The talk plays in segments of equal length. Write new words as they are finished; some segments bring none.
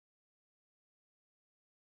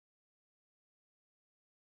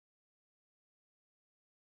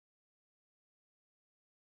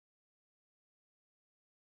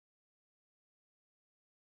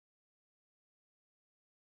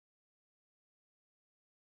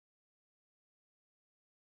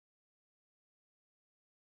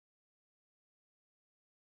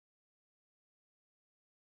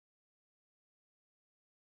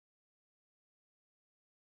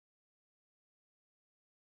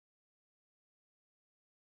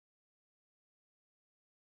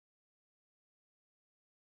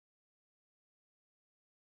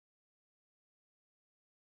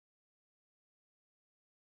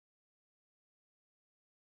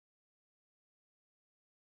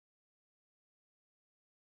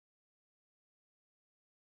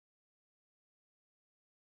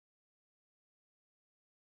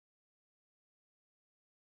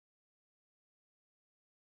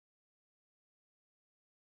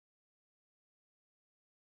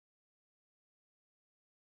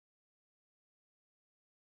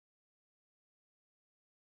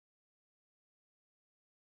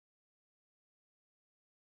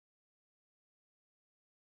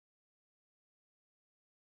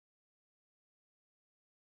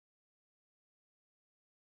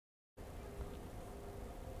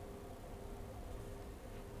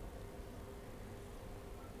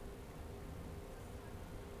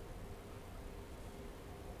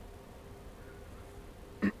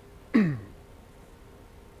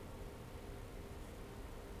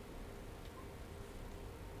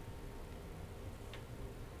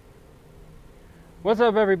What's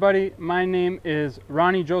up, everybody? My name is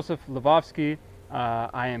Ronny Joseph Lvovski.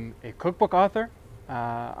 I am a cookbook author.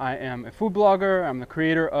 I am a food blogger. I'm the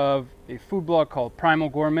creator of a food blog called Primal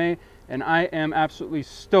Gourmet, and I am absolutely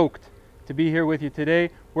stoked to be here with you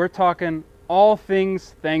today. We're talking all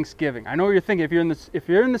things Thanksgiving. I know what you're thinking. If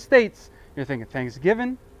you're in the States, you're thinking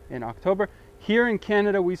Thanksgiving in October. Here in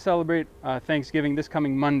Canada, we celebrate Thanksgiving this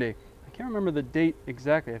coming Monday. I can't remember the date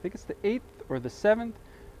exactly. I think it's the 8th or the 7th.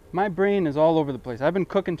 My brain is all over the place. I've been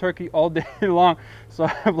cooking turkey all day long, so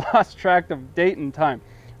I've lost track of date and time.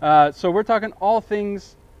 So we're talking all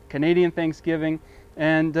things Canadian Thanksgiving,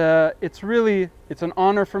 and it's an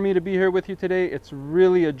honor for me to be here with you today. It's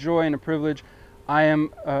really a joy and a privilege. I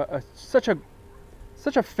am such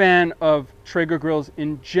a fan of Traeger grills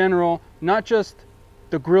in general, not just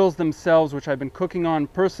the grills themselves, which I've been cooking on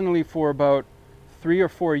personally for about 3 or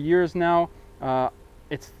 4 years now.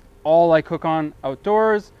 It's all I cook on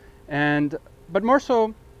outdoors. But more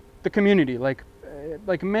so the community. Like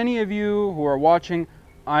many of you who are watching,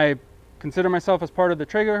 I consider myself as part of the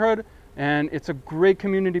Traegerhood, and it's a great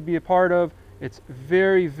community to be a part of. It's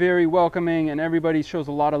very, very welcoming, and everybody shows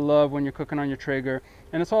a lot of love when you're cooking on your Traeger.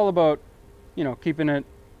 And it's all about, you know, keeping it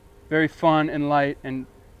very fun and light and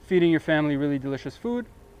feeding your family really delicious food.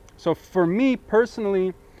 So for me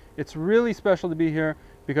personally, it's really special to be here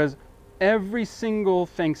because every single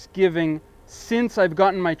Thanksgiving since I've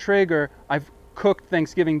gotten my Traeger, I've cooked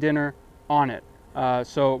Thanksgiving dinner on it.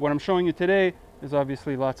 So what I'm showing you today is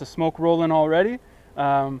obviously lots of smoke rolling already.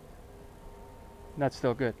 That's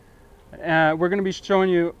still good. We're going to be showing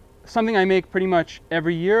you something I make pretty much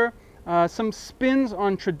every year. Some spins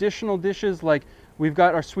on traditional dishes, like we've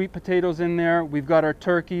got our sweet potatoes in there, we've got our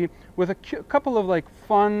turkey, with a couple of like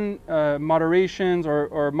fun moderations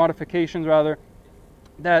or modifications rather,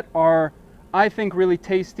 that are, I think, really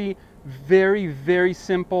tasty. Very, very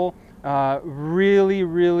simple,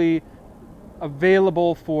 really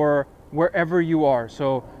available for wherever you are.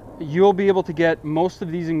 So you'll be able to get most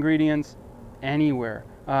of these ingredients anywhere.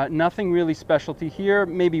 Nothing really specialty here,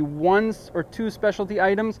 maybe 1 or 2 specialty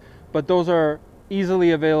items, but those are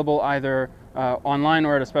easily available either online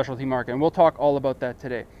or at a specialty market. And we'll talk all about that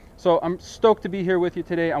today. So I'm stoked to be here with you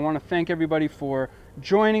today. I want to thank everybody for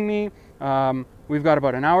joining me. We've got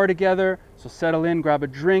about an hour together, so settle in, grab a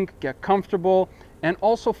drink, get comfortable, and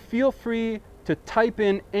also feel free to type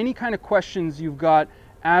in any kind of questions you've got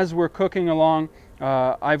as we're cooking along.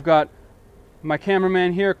 I've got my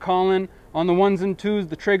cameraman here, Colin, on the 1s and 2s.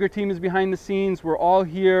 The Traeger team is behind the scenes. We're all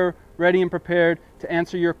here, ready and prepared to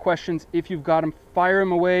answer your questions. If you've got them, fire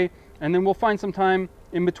them away, and then we'll find some time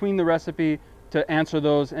in between the recipe to answer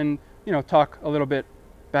those and, you know, talk a little bit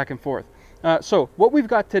back and forth. So what we've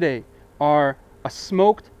got today are a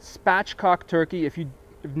smoked spatchcock turkey. If you've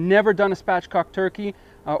never done a spatchcock turkey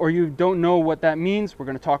or you don't know what that means, we're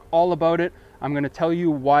going to talk all about it. I'm going to tell you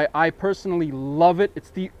why I personally love it. It's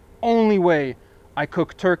the only way I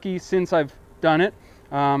cook turkey since I've done it.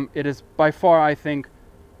 It is by far, I think,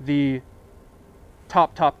 the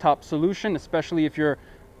top solution, especially if you're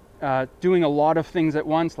doing a lot of things at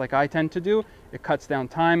once like I tend to do. It cuts down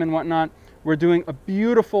time and whatnot. We're doing a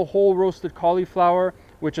beautiful whole roasted cauliflower,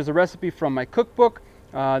 which is a recipe from my cookbook.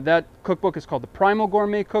 That cookbook is called the Primal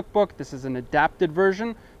Gourmet Cookbook. This is an adapted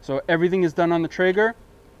version, so everything is done on the Traeger.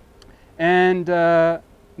 And that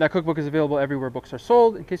cookbook is available everywhere books are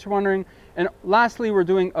sold, in case you're wondering. And lastly, we're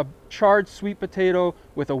doing a charred sweet potato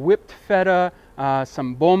with a whipped feta,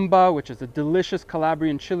 some bomba, which is a delicious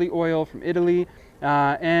Calabrian chili oil from Italy,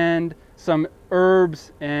 and some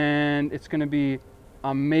herbs, and it's going to be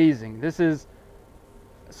amazing. These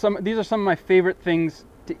are some of my favorite things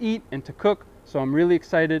to eat and to cook, so I'm really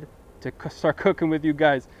excited to start cooking with you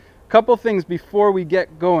guys. Couple things before we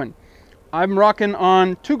get going. I'm rocking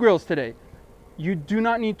on 2 grills today. You do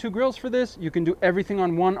not need 2 grills for this. You can do everything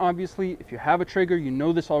on one, obviously. If you have a Traeger, you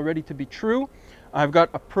know this already to be true. I've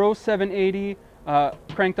got a Pro 780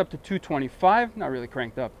 cranked up to 225, not really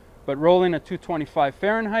cranked up, but rolling at 225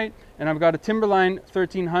 Fahrenheit. And I've got a Timberline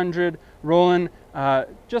 1300 rolling,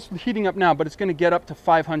 just heating up now, but it's going to get up to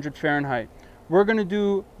 500 Fahrenheit. We're going to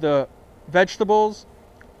do the vegetables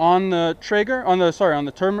on the Traeger, on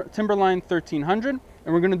the Timberline 1300,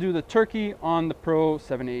 and we're going to do the turkey on the Pro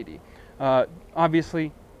 780.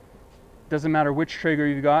 Obviously, doesn't matter which Traeger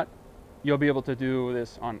you've got, you'll be able to do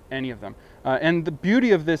this on any of them. And the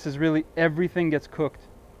beauty of this is really everything gets cooked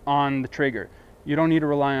on the Traeger. You don't need to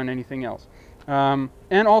rely on anything else.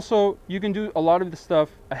 And also, you can do a lot of the stuff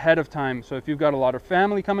ahead of time. So if you've got a lot of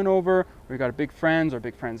family coming over, or you've got a big friends or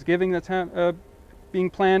big Friendsgiving that's being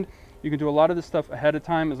planned, you can do a lot of this stuff ahead of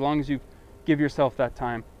time as long as you give yourself that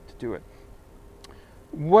time to do it.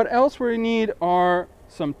 What else we need are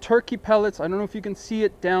some turkey pellets. I don't know if you can see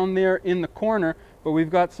it down there in the corner, but we've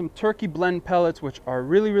got some turkey blend pellets, which are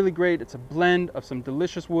really, really great. It's a blend of some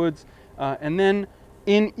delicious woods. And then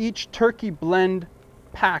in each turkey blend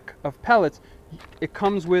pack of pellets, it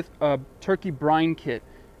comes with a turkey brine kit.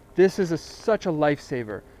 This is such a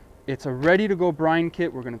lifesaver. It's a ready to go brine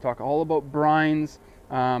kit. We're going to talk all about brines,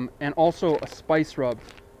 and also a spice rub.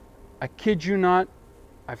 I kid you not,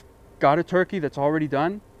 I've got a turkey that's already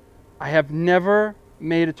done. I have never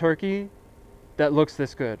made a turkey that looks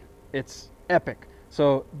this good. It's epic.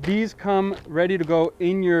 So these come ready to go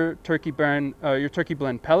in your turkey blend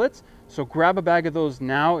pellets. So grab a bag of those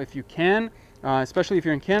now if you can, especially if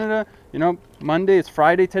you're in Canada. You know, Monday, it's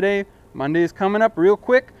Friday today. Monday is coming up real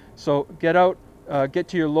quick. So get out, get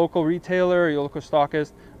to your local retailer, your local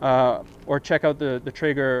stockist, or check out the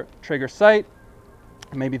Traeger site.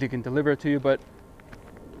 Maybe they can deliver it to you, but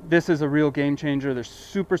this is a real game changer. They're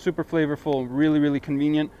super, super flavorful, really, really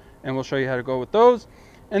convenient, and we'll show you how to go with those.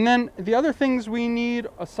 And then the other things we need,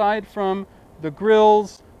 aside from the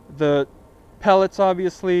grills, the pellets,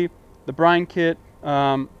 obviously, the brine kit,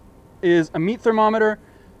 is a meat thermometer.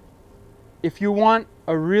 If you want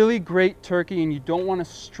a really great turkey and you don't want to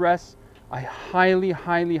stress, I highly,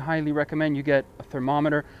 highly, highly recommend you get a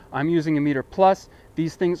thermometer. I'm using a Meter Plus.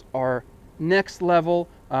 These things are next level.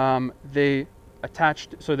 They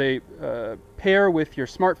pair with your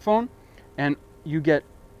smartphone, and you get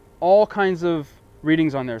all kinds of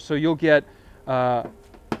readings on there. So you'll get,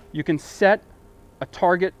 you can set a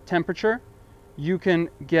target temperature. You can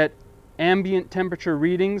get ambient temperature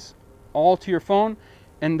readings all to your phone.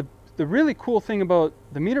 And the really cool thing about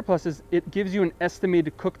the Meter Plus is it gives you an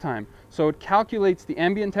estimated cook time. So it calculates the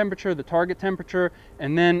ambient temperature, the target temperature,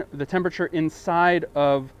 and then the temperature inside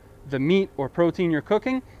of the meat or protein you're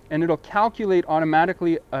cooking, and it'll calculate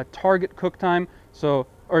automatically a target cook time. An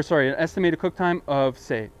estimated cook time of,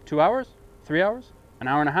 say, 2 hours, 3 hours, an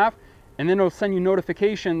hour and a half, and then it'll send you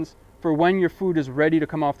notifications for when your food is ready to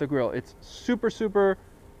come off the grill. It's super, super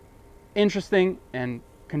interesting and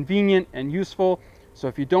convenient and useful. So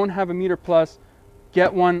if you don't have a Meter Plus,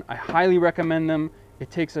 get one. I highly recommend them.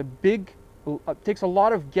 It takes a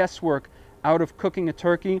lot of guesswork out of cooking a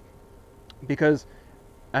turkey, because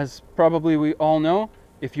as probably we all know,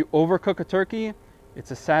 if you overcook a turkey,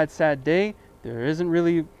 it's a sad, sad day. There isn't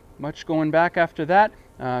really much going back after that.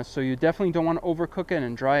 So you definitely don't want to overcook it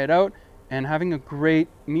and dry it out. And having a great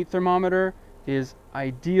meat thermometer is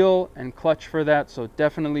ideal and clutch for that. So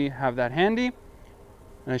definitely have that handy.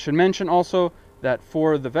 And I should mention also that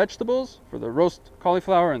for the vegetables, for the roast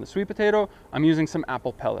cauliflower and the sweet potato, I'm using some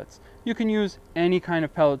apple pellets. You can use any kind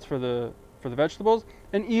of pellets for the vegetables,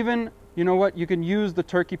 and even, you know what, you can use the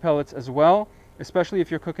turkey pellets as well, especially if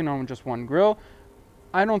you're cooking on just one grill.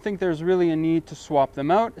 I don't think there's really a need to swap them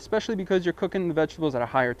out, especially because you're cooking the vegetables at a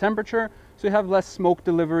higher temperature, so you have less smoke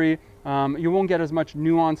delivery. You won't get as much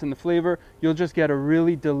nuance in the flavor. You'll just get a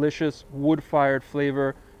really delicious wood-fired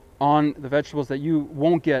flavor on the vegetables that you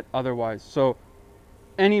won't get otherwise. So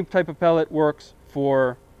any type of pellet works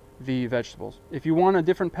for the vegetables. If you want a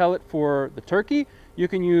different pellet for the turkey, you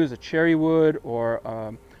can use a cherry wood or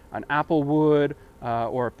an apple wood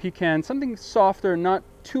or a pecan, something softer, not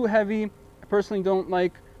too heavy. I personally don't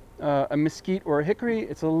like a mesquite or a hickory.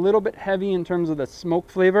 It's a little bit heavy in terms of the smoke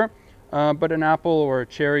flavor, but an apple or a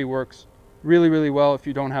cherry works really, really well if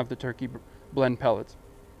you don't have the turkey blend pellets.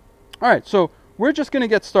 All right, so we're just going to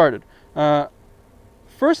get started.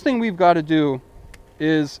 First thing we've got to do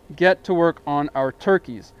is get to work on our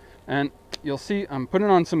turkeys. And you'll see I'm putting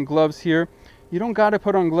on some gloves here. You don't got to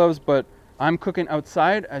put on gloves, but I'm cooking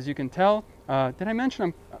outside, as you can tell. Did I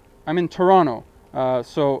mention I'm in Toronto?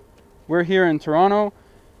 So we're here in Toronto,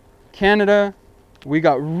 Canada. We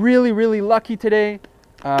got really, really lucky today.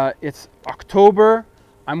 It's October.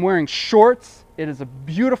 I'm wearing shorts. It is a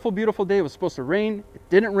beautiful, beautiful day. It was supposed to rain. It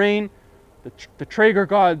didn't rain. The Traeger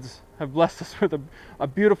gods have blessed us with a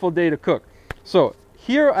beautiful day to cook. So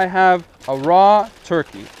here I have a raw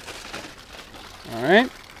turkey. All right.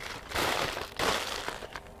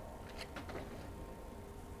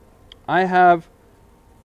 I have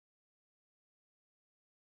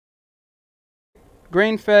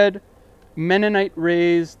grain-fed, Mennonite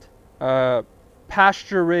raised,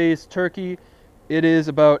 pasture raised turkey. It is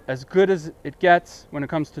about as good as it gets when it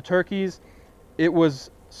comes to turkeys. It was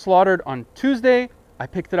slaughtered on Tuesday. I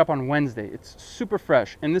picked it up on Wednesday. It's super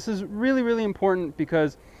fresh. And this is really, really important,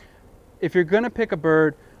 because if you're gonna pick a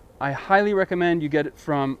bird, I highly recommend you get it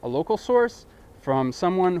from a local source, from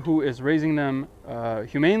someone who is raising them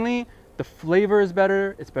humanely. The flavor is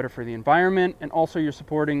better, it's better for the environment, and also you're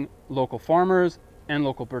supporting local farmers and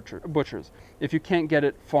local butchers. If you can't get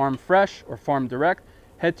it farm fresh or farm direct,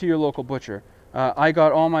 head to your local butcher. I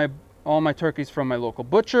got all my turkeys from my local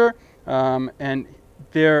butcher, and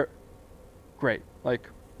they're great. Like,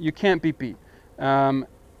 you can't be beat.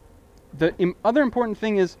 The other important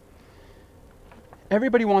thing is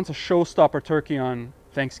everybody wants a showstopper turkey on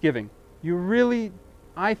Thanksgiving. You really,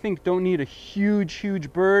 I think, don't need a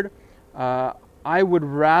huge bird. I would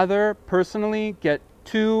rather personally get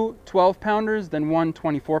 2 12-pounders than 1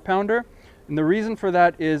 24-pounder. And the reason for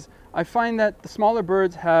that is I find that the smaller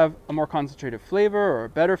birds have a more concentrated flavor or a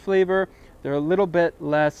better flavor. They're a little bit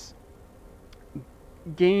less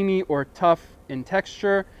gamey or tough in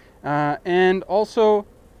texture, and also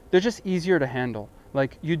they're just easier to handle.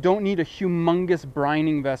 Like, you don't need a humongous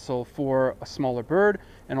brining vessel for a smaller bird,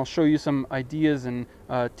 and I'll show you some ideas and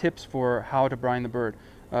tips for how to brine the bird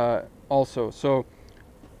also. So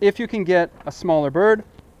if you can get a smaller bird,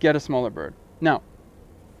 get a smaller bird. Now,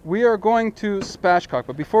 we are going to spatchcock,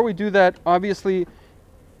 but before we do that, obviously,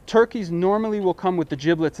 turkeys normally will come with the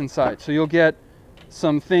giblets inside. So you'll get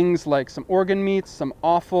some things like some organ meats, some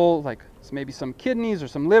offal, like maybe some kidneys or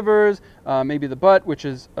some livers, maybe the butt, which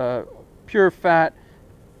is pure fat,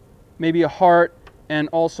 maybe a heart, and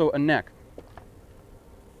also a neck.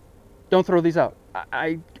 Don't throw these out.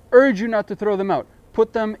 I urge you not to throw them out.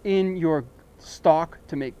 Put them in your stock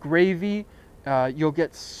to make gravy. You'll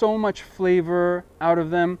get so much flavor out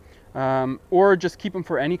of them, or just keep them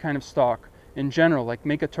for any kind of stock in general. Like,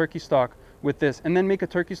 make a turkey stock with this, and then make a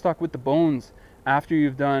turkey stock with the bones after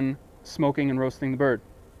you've done smoking and roasting the bird.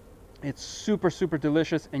 It's super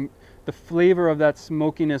delicious, and the flavor of that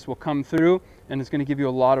smokiness will come through, and it's going to give you a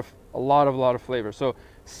lot of flavor. So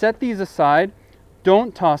set these aside.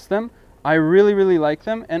 Don't toss them. I really like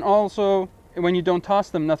them, and also when you don't toss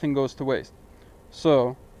them, nothing goes to waste.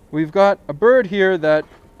 So we've got a bird here that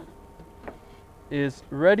is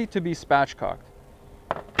ready to be spatchcocked.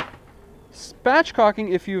 Spatchcocking,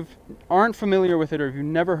 if you aren't familiar with it or if you've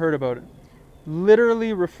never heard about it,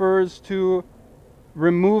 literally refers to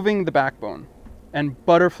removing the backbone and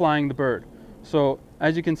butterflying the bird. So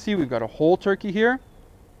as you can see, we've got a whole turkey here.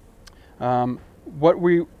 What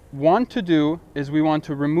we want to do is we want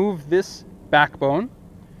to remove this backbone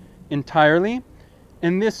entirely,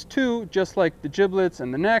 and this too, just like the giblets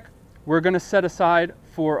and the neck, we're going to set aside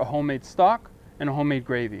for a homemade stock and a homemade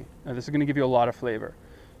gravy. Now, this is going to give you a lot of flavor.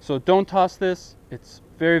 So don't toss this. It's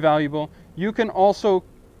very valuable. You can also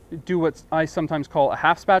do what I sometimes call a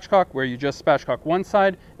half spatchcock, where you just spatchcock one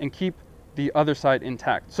side and keep the other side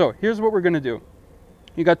intact. So here's what we're going to do.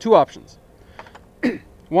 You got two options.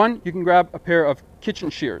 One, you can grab a pair of kitchen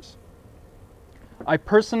shears. I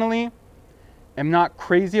personally am not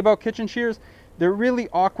crazy about kitchen shears. They're really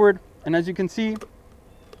awkward, and as you can see,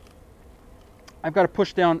 I've got to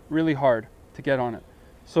push down really hard to get on it,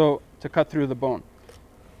 so to cut through the bone.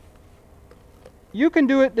 You can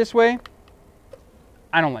do it this way.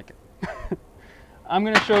 I don't like it. I'm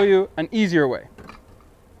going to show you an easier way.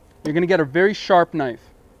 You're going to get a very sharp knife.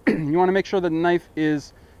 You want to make sure that the knife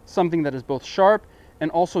is something that is both sharp and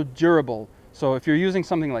also durable. So if you're using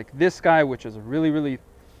something like this guy, which is a really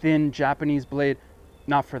thin Japanese blade,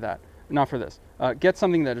 not for that, not for this. Get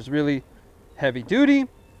something that is really heavy duty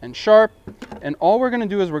and sharp, and all we're going to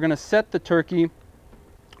do is we're going to set the turkey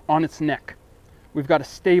on its neck. We've got a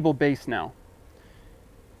stable base now.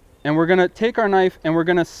 And we're going to take our knife and we're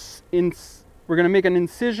going to make an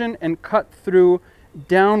incision and cut through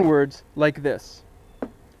downwards like this.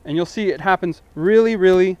 And you'll see it happens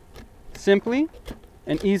really simply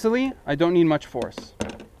and easily. I don't need much force.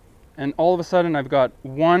 And all of a sudden I've got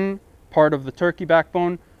one part of the turkey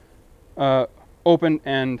backbone open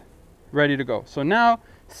and ready to go. So now,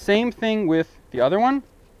 same thing with the other one.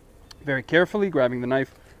 Very carefully grabbing the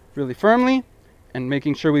knife really firmly and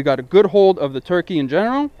making sure we got a good hold of the turkey in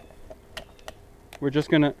general. We're just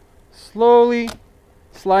going to slowly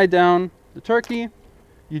slide down the turkey.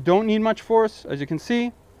 You don't need much force, as you can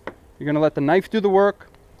see. You're going to let the knife do the work.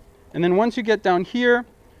 And then once you get down here,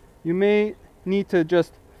 you may need to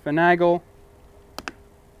just finagle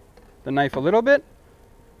the knife a little bit,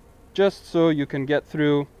 just so you can get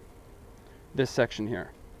through this section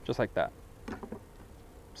here, just like that.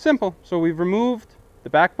 Simple. So we've removed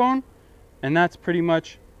the backbone, and that's pretty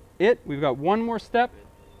much it. We've got one more step.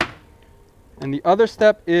 And the other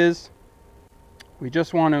step is we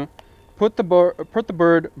just want to put the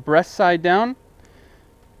bird breast side down.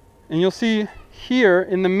 And you'll see here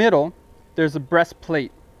in the middle, there's a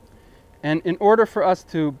breastplate. And in order for us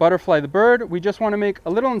to butterfly the bird, we just want to make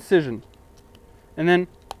a little incision and then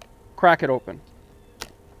crack it open,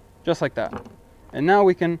 just like that. And now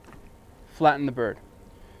we can flatten the bird.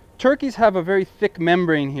 turkeys have a very thick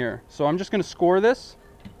membrane here. So I'm just going to score this,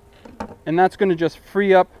 and that's going to just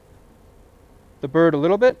free up the bird a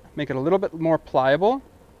little bit, make it a little bit more pliable.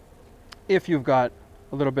 If you've got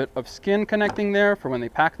a little bit of skin connecting there for when they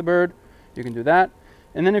pack the bird, you can do that.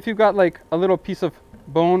 And then if you've got like a little piece of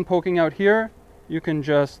bone poking out here, you can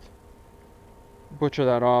just butcher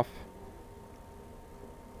that off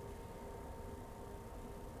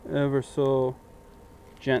ever so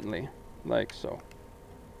gently, like so.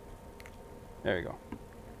 There you go.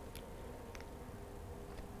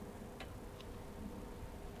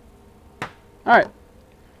 All right,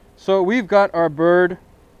 so we've got our bird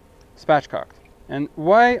spatchcocked. And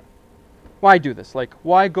why do this? Like,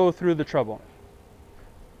 why go through the trouble?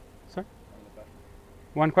 Sorry?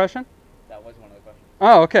 One question? That was one of the questions.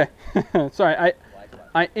 Oh, okay. Sorry,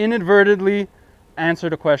 I inadvertently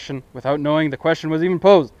answered a question without knowing the question was even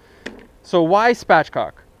posed. So why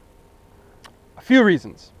spatchcock? A few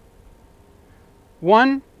reasons.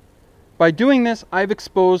 One, by doing this, I've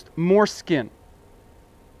exposed more skin.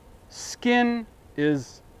 Skin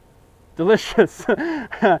is delicious.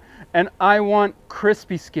 And I want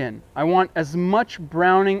crispy skin. I want as much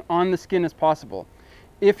browning on the skin as possible.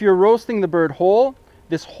 If you're roasting the bird whole,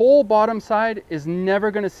 this whole bottom side is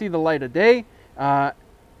never going to see the light of day, and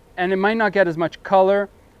it might not get as much color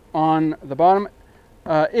on the bottom.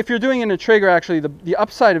 If you're doing it in a Traeger, actually, the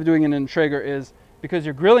upside of doing it in a Traeger is because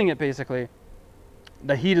you're grilling it basically,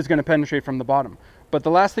 the heat is going to penetrate from the bottom. But the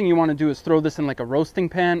last thing you want to do is throw this in like a roasting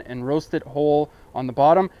pan and roast it whole on the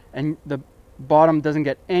bottom, and the bottom doesn't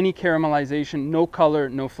get any caramelization, no color,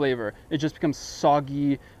 no flavor. It just becomes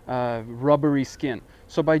soggy, rubbery skin.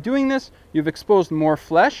 So by doing this, you've exposed more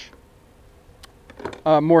flesh,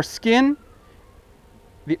 more skin.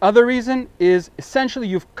 The other reason is essentially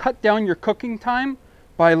you've cut down your cooking time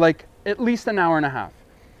by like at least an hour and a half.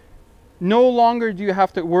 No longer do you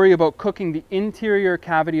have to worry about cooking the interior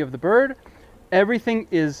cavity of the bird. Everything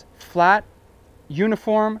is flat,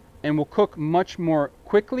 uniform, and will cook much more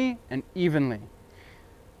quickly and evenly.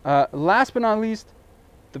 Last but not least,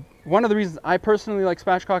 one of the reasons I personally like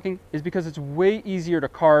spatchcocking is because it's way easier to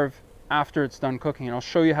carve after it's done cooking, and I'll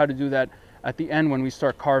show you how to do that at the end when we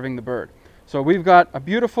start carving the bird. So we've got a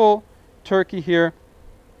beautiful turkey here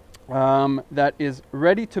that is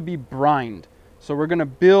ready to be brined. So we're going to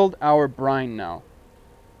build our brine now.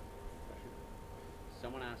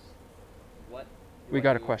 Someone asked, what do we I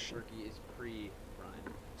got a do if question. Turkey is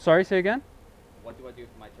pre-brined? Sorry, say again? What do I do if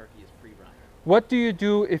my turkey is pre-brined? What do you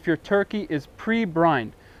do if your turkey is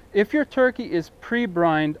pre-brined? If your turkey is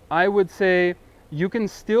pre-brined, I would say you can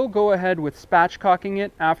still go ahead with spatchcocking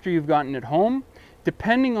it after you've gotten it home.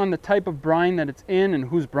 Depending on the type of brine that it's in and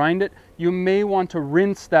who's brined it, you may want to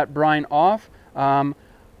rinse that brine off.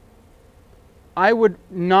 I would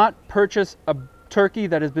not purchase a turkey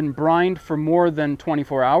that has been brined for more than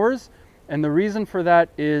 24 hours. And the reason for that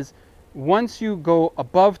is once you go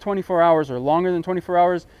above 24 hours or longer than 24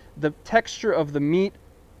 hours, the texture of the meat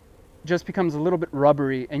just becomes a little bit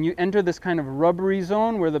rubbery, and you enter this kind of rubbery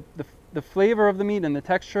zone where the flavor of the meat and the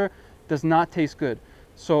texture does not taste good.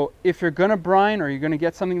 So if you're gonna brine or you're gonna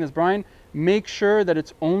get something that's brined, make sure that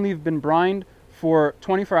it's only been brined for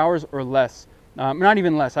 24 hours or less. Not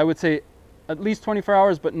even less, I would say at least 24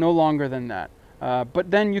 hours, but no longer than that.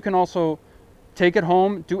 But then you can also take it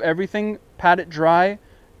home, do everything, pat it dry,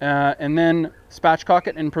 and then spatchcock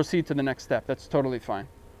it and proceed to the next step. That's totally fine.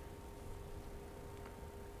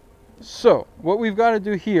 So what we've got to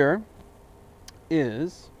do here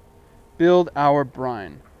is build our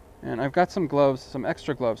brine. And I've got some gloves, some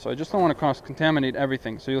extra gloves, so I just don't want to cross-contaminate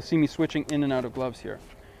everything. So you'll see me switching in and out of gloves here.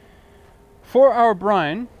 For our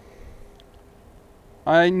brine,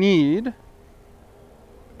 I need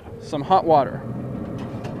some hot water.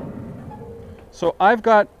 So I've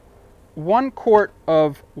got 1 quart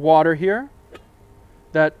of water here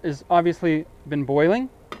that is obviously been boiling.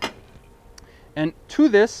 And to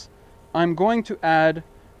this, I'm going to add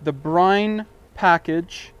the brine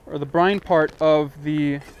package, or the brine part of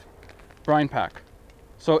the brine pack.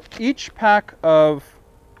 So each pack of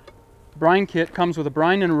brine kit comes with a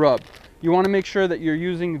brine and rub. You want to make sure that you're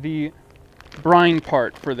using the brine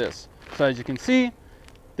part for this. So as you can see,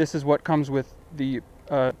 this is what comes with the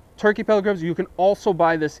turkey pellet rubs. You can also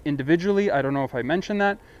buy this individually. I don't know if I mentioned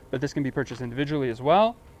that, but this can be purchased individually as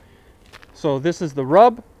well. So this is the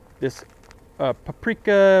rub, this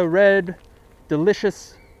paprika red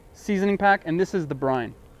delicious seasoning pack, and this is the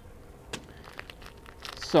brine.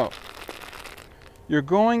 So you're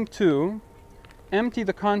going to empty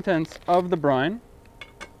the contents of the brine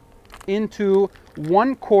into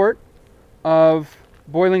 1 quart of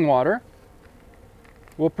boiling water.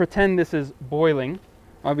 We'll pretend this is boiling.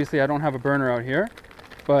 Obviously I don't have a burner out here,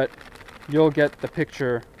 but you'll get the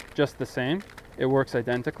picture just the same. It works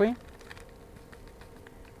identically.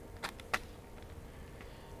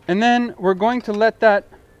 And then we're going to let that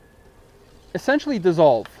essentially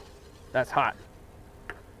dissolve. That's hot.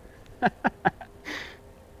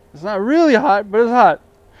 It's not really hot, but it's hot.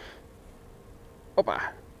 Opa.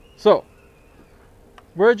 So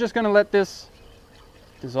we're just going to let this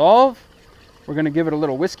dissolve. We're going to give it a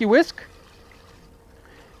little whiskey whisk.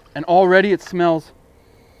 And already it smells,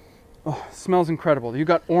 oh, it smells incredible. You've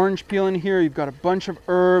got orange peel in here. You've got a bunch of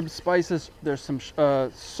herbs, spices. There's some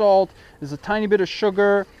salt. There's a tiny bit of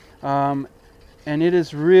sugar. And it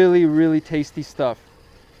is really, really tasty stuff.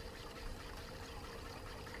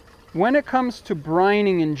 When it comes to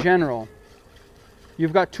brining in general,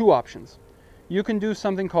 you've got two options. You can do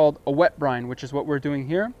something called a wet brine, which is what we're doing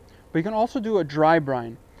here. But you can also do a dry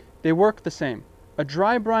brine. They work the same. A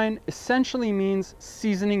dry brine essentially means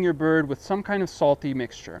seasoning your bird with some kind of salty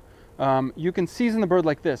mixture. You can season the bird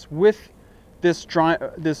like this with this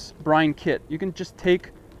brine kit. You can just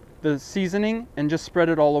take the seasoning and just spread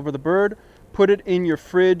it all over the bird. Put it in your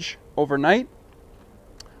fridge overnight.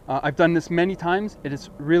 I've done this many times. It is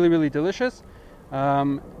really, really delicious.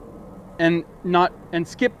 And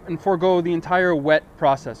skip and forego the entire wet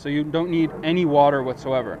process. So you don't need any water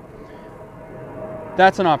whatsoever.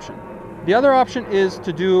 That's an option. The other option is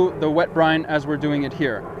to do the wet brine as we're doing it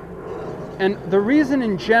here. And the reason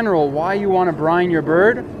in general why you want to brine your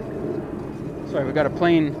bird, sorry, we got a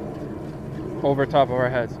plane over top of our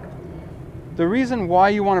heads. The reason why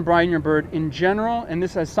you want to brine your bird in general, and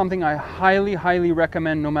this is something I highly, highly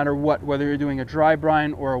recommend no matter what, whether you're doing a dry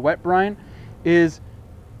brine or a wet brine, is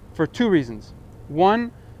for two reasons.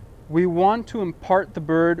 One, we want to impart the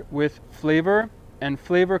bird with flavor, and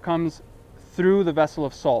flavor comes through the vessel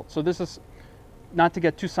of salt. So this is not to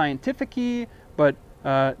get too scientific-y, but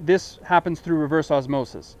this happens through reverse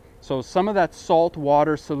osmosis. So some of that salt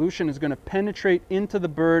water solution is going to penetrate into the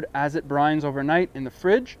bird as it brines overnight in the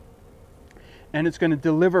fridge, and it's going to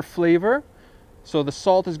deliver flavor. So the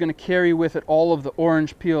salt is going to carry with it all of the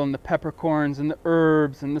orange peel and the peppercorns and the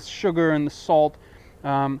herbs and the sugar and the salt.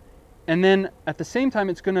 And then at the same time,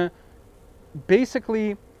 it's going to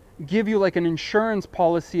basically give you like an insurance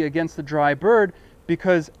policy against the dry bird,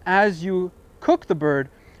 because as you cook the bird,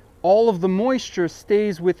 all of the moisture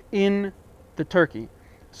stays within the turkey.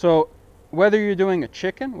 So whether you're doing a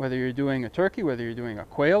chicken, whether you're doing a turkey, whether you're doing a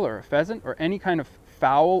quail or a pheasant or any kind of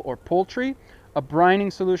fowl or poultry, a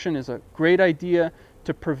brining solution is a great idea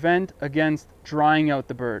to prevent against drying out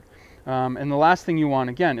the bird. And the last thing you want,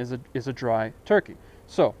 again, is a dry turkey.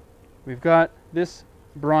 So we've got this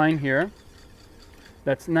brine here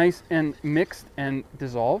that's nice and mixed and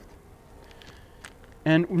dissolved.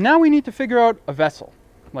 And now we need to figure out a vessel.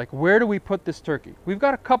 Like, where do we put this turkey? We've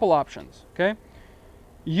got a couple options, okay?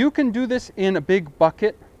 You can do this in a big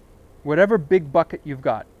bucket, whatever big bucket you've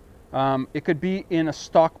got. It could be in a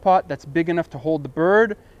stock pot that's big enough to hold the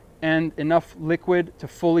bird and enough liquid to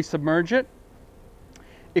fully submerge it.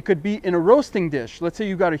 It could be in a roasting dish. Let's say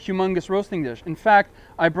you've got a humongous roasting dish. In fact,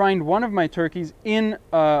 I brined one of my turkeys in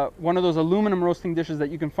one of those aluminum roasting dishes that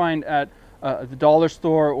you can find at the dollar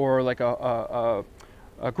store or like a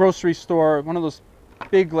grocery store, one of those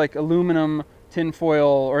big like aluminum tin foil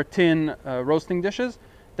or tin roasting dishes.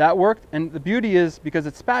 That worked. And the beauty is, because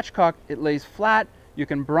it's spatchcocked, it lays flat. You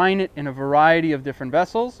can brine it in a variety of different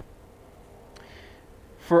vessels.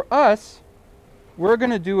 For us, we're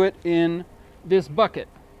going to do it in this bucket.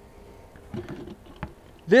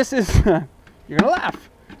 This is, you're going to laugh.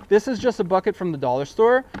 This is just a bucket from the dollar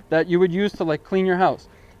store that you would use to like clean your house.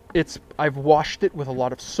 I've washed it with a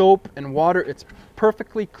lot of soap and water. It's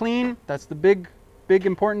perfectly clean. That's the big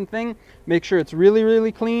important thing. Make sure it's really,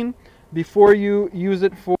 really clean before you use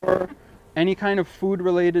it for any kind of food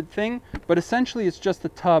related thing. But essentially it's just a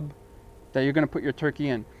tub that you're going to put your turkey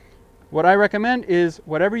in. What I recommend is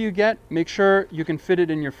whatever you get, make sure you can fit it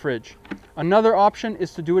in your fridge. Another option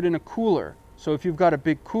is to do it in a cooler. So if you've got a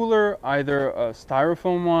big cooler, either a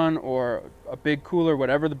styrofoam one or a big cooler,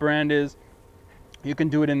 whatever the brand is, you can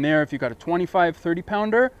do it in there. If you've got a 25, 30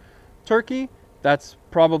 pounder turkey, that's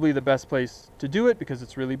probably the best place to do it because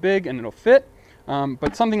it's really big and it'll fit.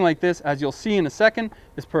 But something like this, as you'll see in a second,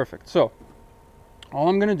 is perfect. So all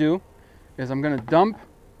I'm going to do is I'm going to dump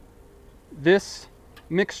this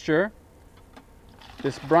mixture,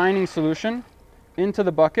 this brining solution, into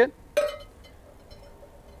the bucket,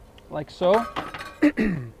 like so.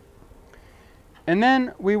 And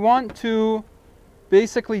then we want to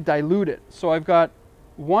basically dilute it. So I've got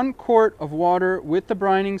 1 quart of water with the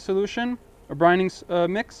brining solution, or brining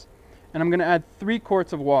mix, and I'm going to add 3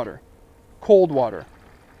 quarts of water, cold water.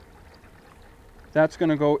 That's going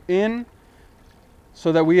to go in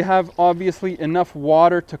so that we have obviously enough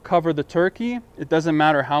water to cover the turkey. It doesn't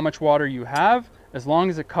matter how much water you have, as long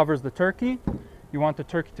as it covers the turkey. You want the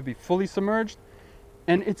turkey to be fully submerged.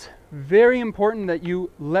 And it's very important that you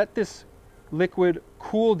let this liquid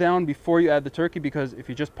cool down before you add the turkey, because if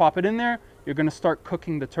you just pop it in there, you're going to start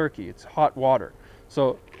cooking the turkey. It's hot water.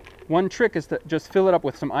 So one trick is to just fill it up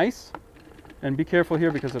with some ice, and be careful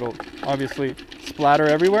here because it'll obviously splatter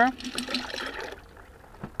everywhere.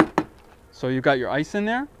 So you've got your ice in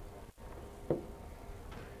there,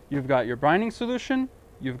 you've got your brining solution,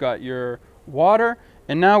 you've got your water,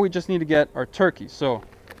 and now we just need to get our turkey. So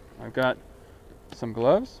I've got some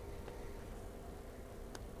gloves,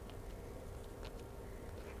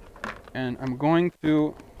 and I'm going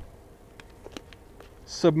to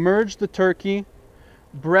submerge the turkey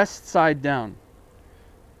breast side down.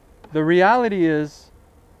 The reality is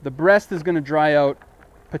the breast is going to dry out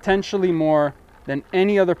potentially more than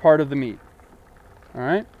any other part of the meat. All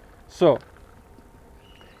right, so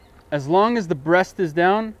as long as the breast is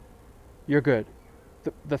down, you're good.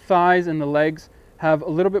 The thighs and the legs have a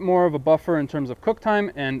little bit more of a buffer in terms of cook time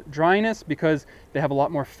and dryness because they have a lot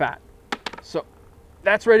more fat. So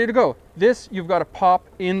that's ready to go. This you've got to pop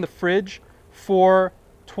in the fridge for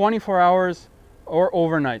 24 hours or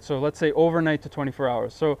overnight. So let's say overnight to 24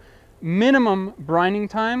 hours. So minimum brining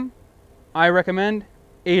time, I recommend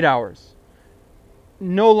 8 hours.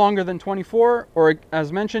 No longer than 24, or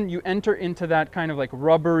as mentioned, you enter into that kind of like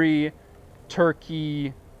rubbery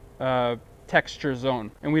turkey texture zone,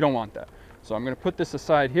 and we don't want that. So I'm going to put this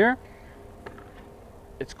aside here.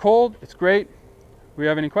 It's cold, it's great. We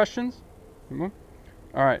have any questions? All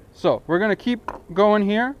right, so we're going to keep going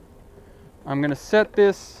here. I'm going to set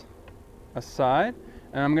this aside,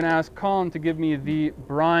 and I'm going to ask Colin to give me the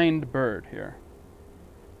brined bird here.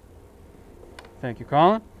 Thank you,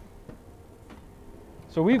 Colin.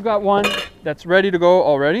 So we've got one that's ready to go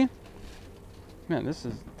already. Man,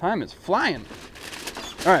 time is flying.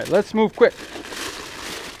 All right, let's move quick.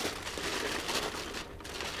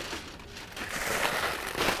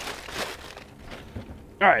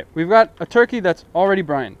 All right, we've got a turkey that's already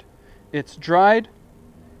brined. It's dried.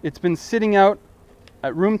 It's been sitting out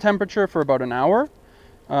at room temperature for about an hour,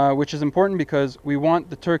 which is important because we want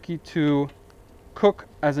the turkey to cook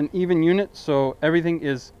as an even unit, so everything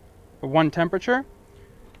is one temperature.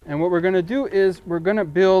 And what we're going to do is we're going to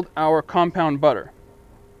build our compound butter.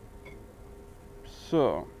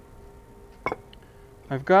 So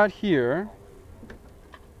I've got here,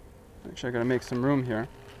 actually I got to make some room here.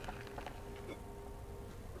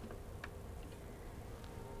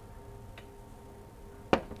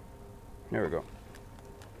 There we go.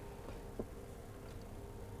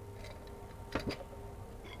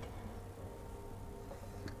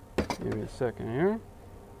 Give me a second here.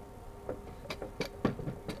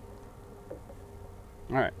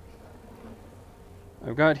 All right.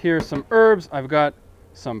 I've got here some herbs. I've got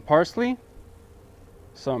some parsley,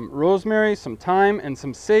 some rosemary, some thyme, and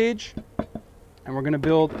some sage. And we're going to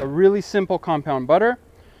build a really simple compound butter.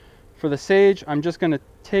 For the sage, I'm just going to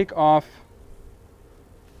take off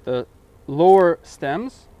the lower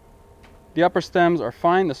stems. The upper stems are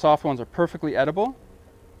fine. The soft ones are perfectly edible.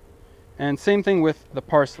 And same thing with the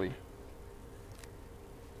parsley.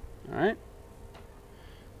 All right.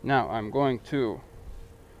 Now I'm going to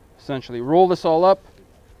essentially roll this all up,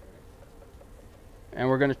 and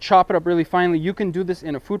we're going to chop it up really finely. You can do this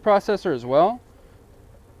in a food processor as well,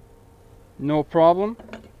 no problem.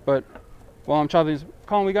 But while I'm chopping this,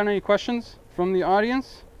 Colin, we got any questions from the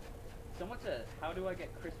audience? Someone said, how do I get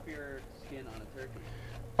crispier skin on a turkey?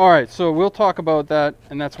 All right, so we'll talk about that,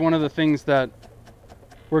 and that's one of the things that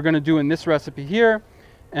we're going to do in this recipe here.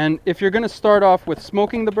 And if you're going to start off with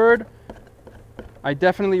smoking the bird, I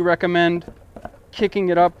definitely recommend kicking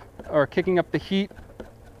it up, or kicking up the heat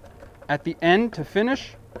at the end to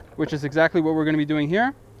finish, which is exactly what we're going to be doing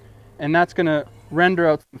here. And that's going to render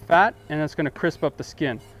out some fat, and that's going to crisp up the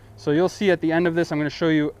skin. So you'll see at the end of this, I'm going to show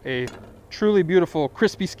you a truly beautiful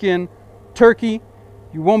crispy skin turkey.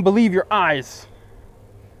 You won't believe your eyes.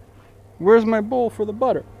 Where's my bowl for the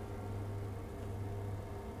butter?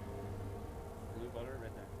 Blue butter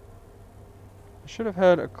right there. I should have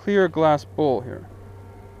had a clear glass bowl here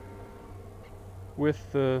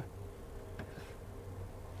with the...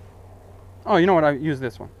 Oh, you know what? I use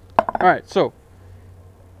this one. All right, so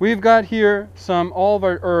we've got here all of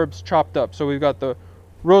our herbs chopped up. So we've got the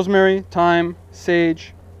rosemary, thyme,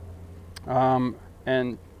 sage,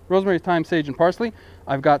 and rosemary, thyme, sage, and parsley.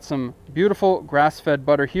 I've got some beautiful grass-fed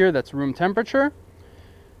butter here that's room temperature.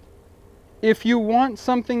 If you want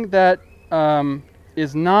something that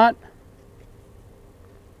is not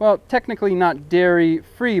well, technically not dairy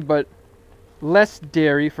free, but less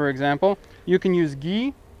dairy, for example, you can use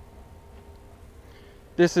ghee.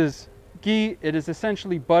 This is ghee. It is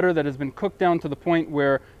essentially butter that has been cooked down to the point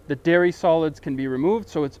where the dairy solids can be removed.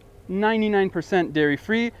 So it's 99% dairy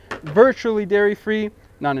free, virtually dairy free,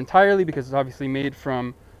 not entirely because it's obviously made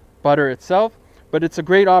from butter itself. But it's a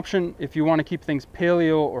great option if you want to keep things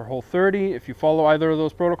paleo or Whole30. If you follow either of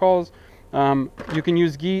those protocols, you can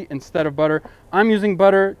use ghee instead of butter. I'm using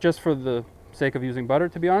butter just for the sake of using butter,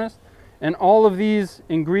 to be honest. And all of these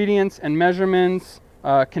ingredients and measurements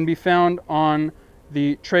can be found on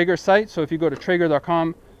the Traeger site. So if you go to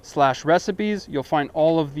traeger.com/recipes, you'll find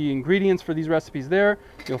all of the ingredients for these recipes there.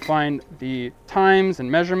 You'll find the times and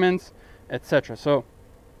measurements, etc. So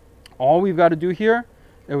all we've got to do here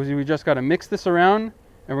is we just got to mix this around,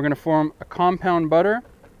 and we're going to form a compound butter.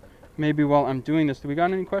 Maybe while I'm doing this, do we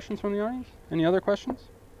got any questions from the audience? Any other questions?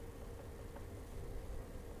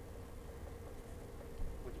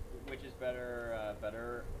 Which is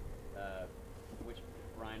which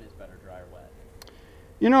brine is better, dry or wet?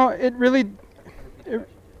 You know, it really...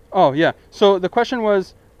 oh, yeah. So the question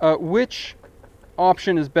was, which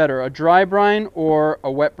option is better, a dry brine or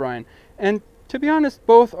a wet brine? And to be honest,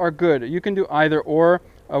 both are good. You can do either or.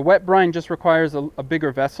 A wet brine just requires a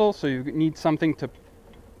bigger vessel, so you need something to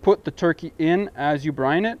put the turkey in as you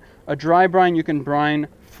brine it. A dry brine you can brine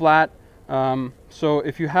flat. So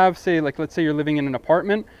if you have, say, like let's say you're living in an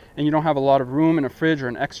apartment and you don't have a lot of room in a fridge or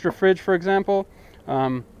an extra fridge, for example,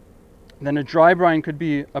 then a dry brine could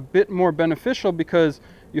be a bit more beneficial because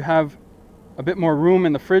you have a bit more room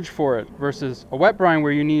in the fridge for it versus a wet brine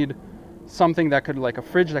where you need something that could, like a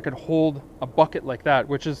fridge that could hold a bucket like that,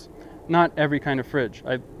 which is not every kind of fridge.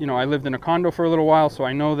 I lived in a condo for a little while, so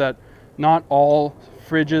I know that not all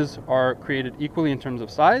fridges are created equally in terms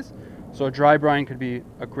of size. So a dry brine could be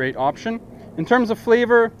a great option. In terms of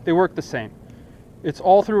flavor, they work the same. It's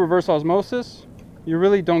all through reverse osmosis. You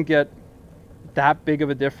really don't get that big of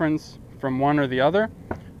a difference from one or the other.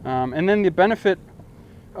 And then the benefit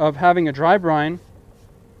of having a dry brine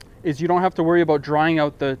is you don't have to worry about drying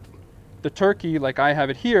out the turkey like I have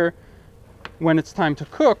it here when it's time to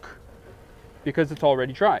cook, because it's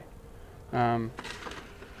already dry.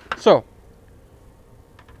 So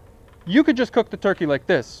you could just cook the turkey like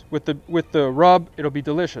this with the rub. It'll be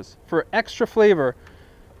delicious. For extra flavor,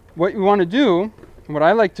 what you want to do, and what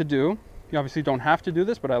I like to do, you obviously don't have to do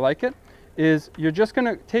this, but I like it, is you're just going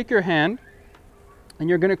to take your hand and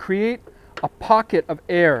you're going to create a pocket of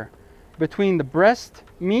air between the breast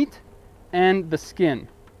meat and the skin.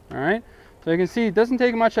 All right, so you can see it doesn't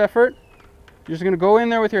take much effort. You're just going to go in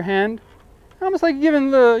there with your hand, almost like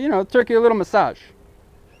giving the turkey a little massage.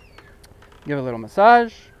 Give it a little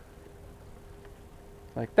massage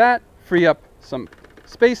like that, free up some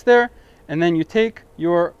space there, and then you take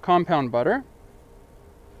your compound butter.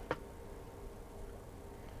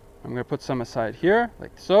 I'm going to put some aside here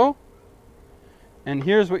like so, and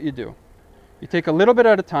here's what you do. You take a little bit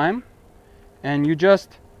at a time and you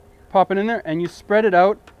just pop it in there and you spread it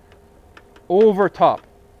out over top.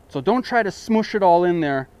 So don't try to smoosh it all in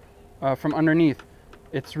there from underneath.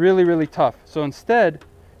 It's really, really tough. So instead,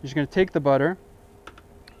 you're just going to take the butter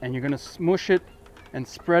and you're going to smoosh it and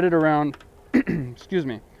spread it around, excuse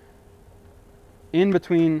me, in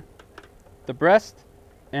between the breast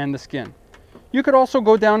and the skin. You could also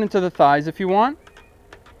go down into the thighs if you want.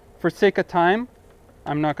 For sake of time,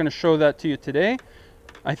 I'm not going to show that to you today.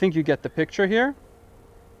 I think you get the picture here.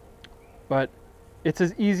 But it's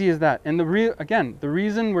as easy as that. And the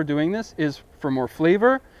reason we're doing this is for more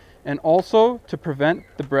flavor and also to prevent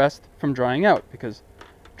the breast from drying out, because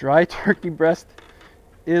dry turkey breast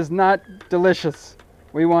is not delicious.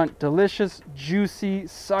 We want delicious, juicy,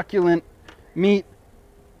 succulent meat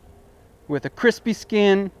with a crispy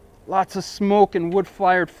skin, lots of smoke and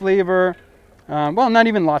wood-fired flavor. Well, not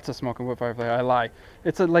even lots of smoke and wood-fired flavor, I lie.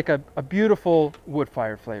 It's like a beautiful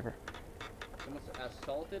wood-fired flavor. Someone asked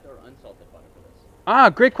salted or unsalted butter for this? Ah,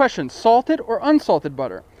 great question. Salted or unsalted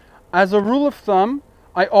butter? As a rule of thumb,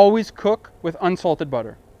 I always cook with unsalted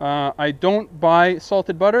butter. I don't buy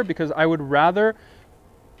salted butter because I would rather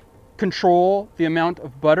control the amount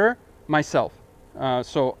of butter myself.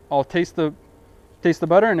 So I'll taste the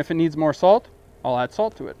butter, and if it needs more salt, I'll add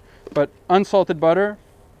salt to it. But unsalted butter,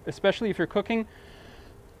 especially if you're cooking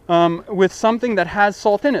with something that has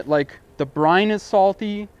salt in it, like the brine is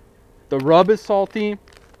salty, the rub is salty,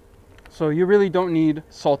 so you really don't need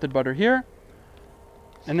salted butter here.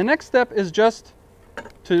 And the next step is just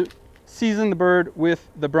to season the bird with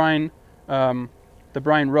the brine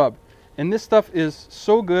rub. And this stuff is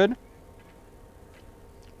so good.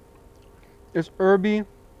 It's herby,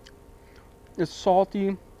 it's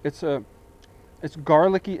salty, It's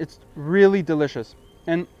garlicky. It's really delicious.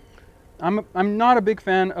 And I'm not a big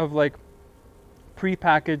fan of like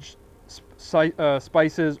pre-packaged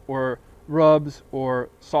spices or rubs or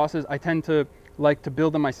sauces. I tend to like to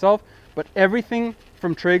build them myself, but everything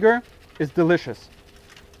from Traeger is delicious.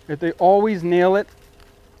 They always nail it.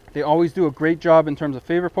 They always do a great job in terms of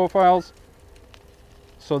flavor profiles.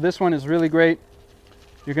 So this one is really great.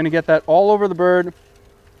 You're going to get that all over the bird.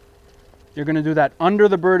 You're going to do that under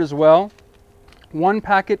the bird as well. One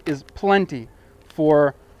packet is plenty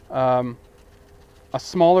for a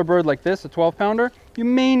smaller bird like this, a 12-pounder. You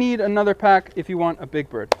may need another pack if you want a big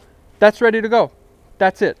bird. That's ready to go.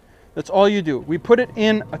 That's it. That's all you do. We put it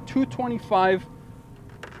in a 225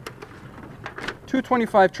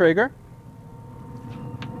 Traeger,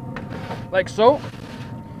 like so.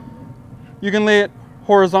 You can lay it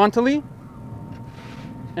horizontally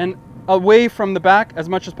and away from the back as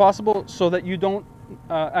much as possible so that you don't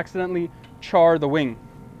accidentally char the wing.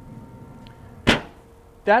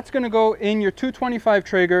 That's going to go in your 225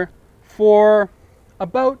 Traeger for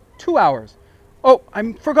about 2 hours. Oh,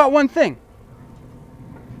 I forgot one thing.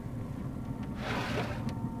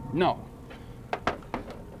 No,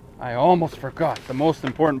 I almost forgot the most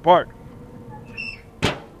important part.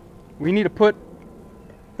 We need to put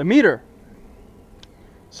the meter.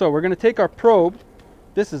 So we're going to take our probe.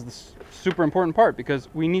 This is the super important part because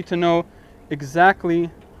we need to know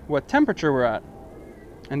exactly what temperature we're at.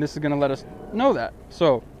 And this is going to let us know that.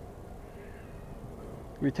 So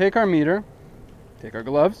we take our meter, take our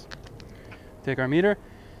gloves, take our meter,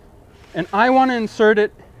 and I want to insert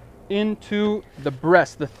it into the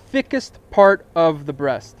breast, the thickest part of the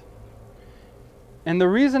breast. And the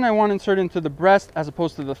reason I want to insert into the breast as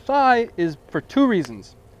opposed to the thigh is for two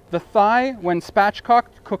reasons. The thigh, when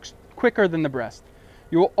spatchcocked, cooks quicker than the breast.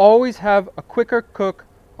 You will always have a quicker cook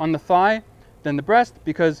on the thigh than the breast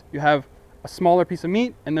because you have a smaller piece of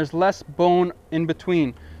meat and there's less bone in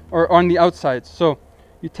between or on the outsides. So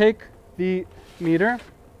you take the meter,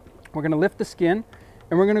 we're going to lift the skin,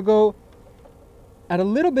 and we're going to go at a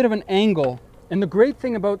little bit of an angle. And the great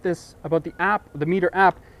thing about this, about the app, the meter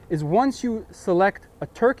app, is once you select a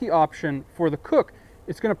turkey option for the cook,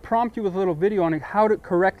 it's going to prompt you with a little video on how to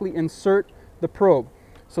correctly insert the probe.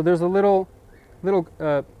 So there's a little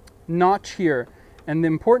notch here, and the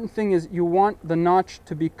important thing is you want the notch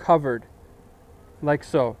to be covered, like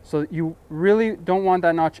so. So you really don't want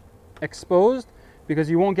that notch exposed because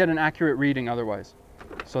you won't get an accurate reading otherwise.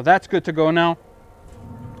 So that's good to go now.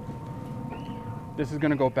 This is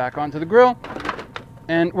going to go back onto the grill,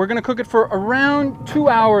 and we're going to cook it for around 2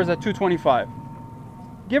 hours at 225,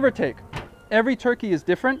 give or take. Every turkey is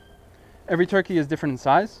different. Every turkey is different in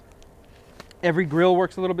size. Every grill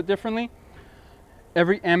works a little bit differently.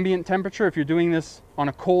 Every ambient temperature, if you're doing this on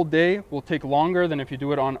a cold day, will take longer than if you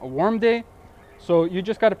do it on a warm day. So you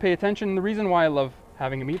just got to pay attention. The reason why I love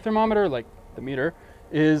having a meat thermometer, like the meter,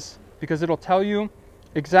 is because it'll tell you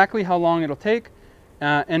exactly how long it'll take.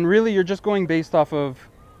 And really you're just going based off of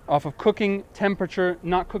cooking temperature,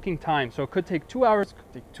 not cooking time. So it could take 2 hours,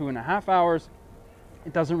 could take 2.5 hours.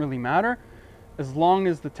 It doesn't really matter as long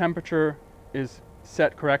as the temperature is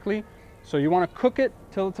set correctly. So you want to cook it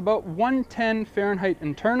till it's about 110 Fahrenheit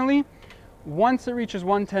internally. Once it reaches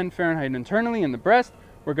 110 Fahrenheit internally in the breast,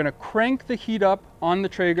 we're going to crank the heat up on the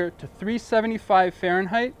Traeger to 375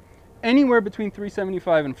 Fahrenheit. Anywhere between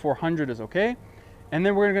 375 and 400 is okay. And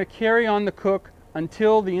then we're going to carry on the cook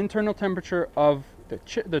until the internal temperature of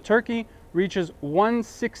the turkey reaches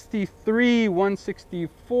 163,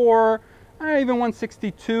 164, even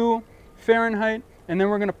 162 Fahrenheit. And then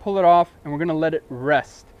we're going to pull it off and we're going to let it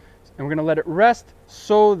rest. And we're going to let it rest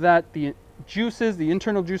so that the juices, the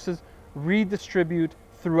internal juices, redistribute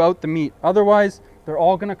throughout the meat. Otherwise, they're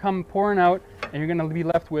all going to come pouring out and you're going to be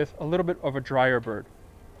left with a little bit of a drier bird.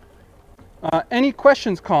 Any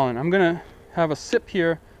questions, Colin? I'm going to have a sip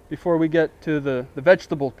here before we get to the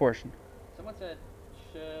vegetable portion. Someone said,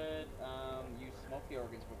 should you smoke the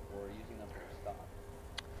organs before using them for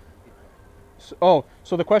stock?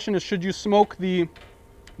 So the question is, should you smoke the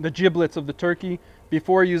giblets of the turkey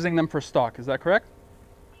before using them for stock? Is that correct?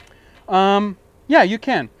 Yeah, you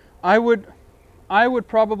can. I would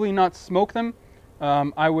probably not smoke them.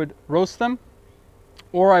 I would roast them,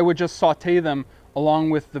 or I would just saute them along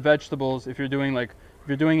with the vegetables. If you're doing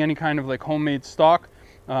any kind of like homemade stock,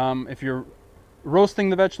 if you're roasting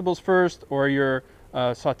the vegetables first or you're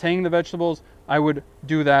sauteing the vegetables, I would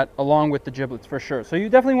do that along with the giblets for sure. So you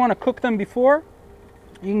definitely want to cook them before.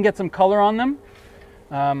 You can get some color on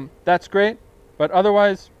them. That's great, but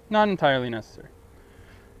otherwise not entirely necessary.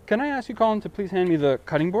 Can I ask you, Colin, to please hand me the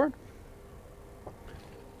cutting board?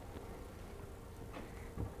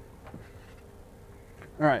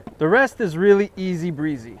 All right, the rest is really easy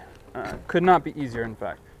breezy. Could not be easier, in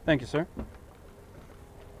fact. Thank you, sir.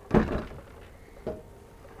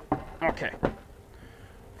 Okay.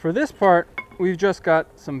 For this part, we've just got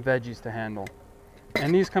some veggies to handle.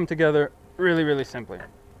 And these come together really, really simply.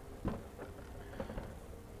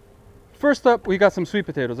 First up, we got some sweet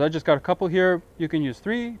potatoes. I just got a couple here. You can use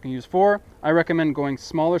 3, you can use 4. I recommend going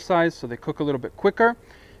smaller size so they cook a little bit quicker.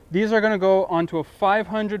 These are going to go onto a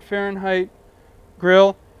 500 Fahrenheit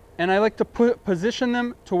grill, and I like to position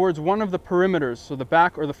them towards one of the perimeters, so the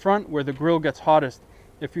back or the front where the grill gets hottest.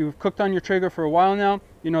 If you've cooked on your Traeger for a while now,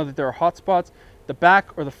 you know that there are hot spots. The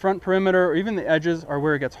back or the front perimeter or even the edges are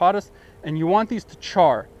where it gets hottest, and you want these to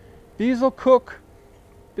char. These will cook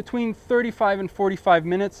between 35 and 45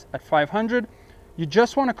 minutes at 500. You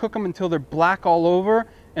just want to cook them until they're black all over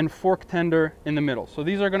and fork tender in the middle. So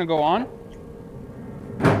these are going to go on.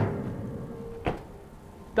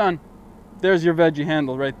 Done. There's your veggie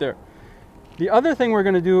handle right there. The other thing we're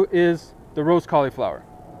going to do is the roast cauliflower.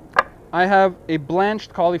 I have a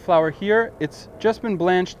blanched cauliflower here. It's just been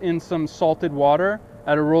blanched in some salted water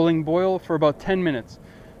at a rolling boil for about 10 minutes.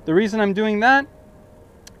 The reason I'm doing that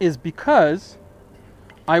is because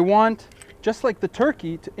I want, just like the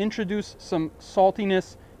turkey, to introduce some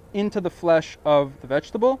saltiness into the flesh of the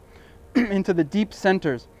vegetable, into the deep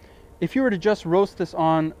centers. If you were to just roast this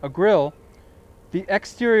on a grill, the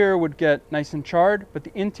exterior would get nice and charred, but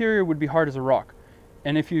the interior would be hard as a rock.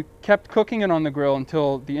 And if you kept cooking it on the grill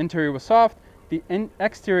until the interior was soft, the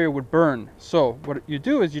exterior would burn. So what you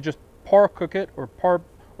do is you just par cook it or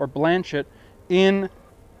blanch it in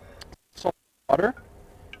salt water,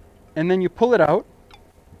 and then you pull it out.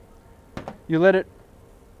 You let it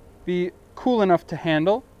be cool enough to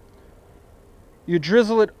handle. You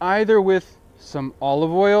drizzle it either with some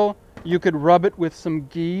olive oil, you could rub it with some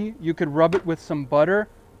ghee, you could rub it with some butter.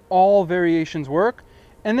 All variations work.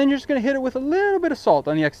 And then you're just going to hit it with a little bit of salt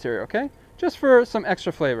on the exterior, okay? Just for some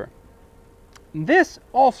extra flavor. This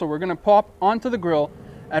also we're going to pop onto the grill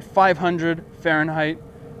at 500 Fahrenheit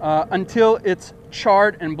until it's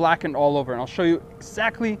charred and blackened all over. And I'll show you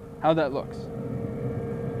exactly how that looks.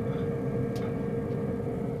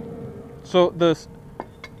 So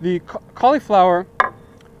the cauliflower,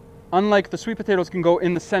 unlike the sweet potatoes, can go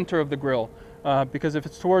in the center of the grill because if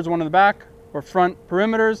it's towards one of the back or front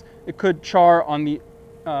perimeters, it could char on the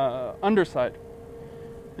underside.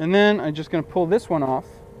 And then I'm just going to pull this one off.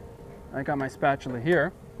 I got my spatula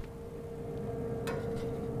here.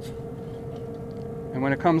 And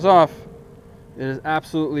when it comes off, it is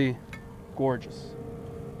absolutely gorgeous.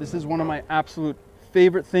 This is one of my absolute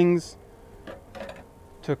favorite things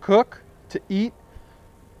to cook, to eat,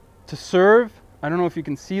 to serve. I don't know if you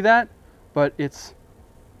can see that, but it's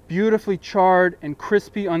beautifully charred and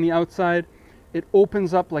crispy on the outside. It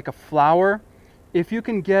opens up like a flower. If you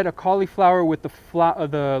can get a cauliflower with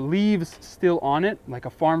the leaves still on it, like a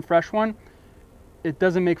farm fresh one, it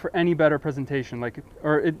doesn't make for any better presentation.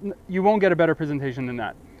 You won't get a better presentation than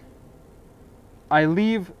that. I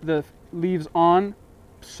leave the leaves on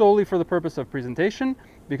solely for the purpose of presentation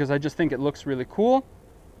because I just think it looks really cool.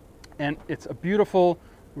 And it's a beautiful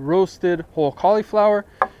roasted whole cauliflower.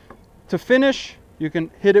 To finish, you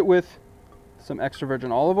can hit it with some extra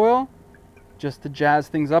virgin olive oil just to jazz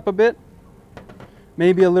things up a bit.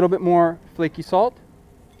 Maybe a little bit more flaky salt.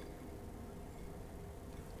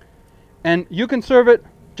 And you can serve it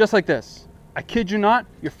just like this. I kid you not,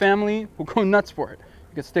 your family will go nuts for it.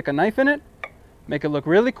 You could stick a knife in it, make it look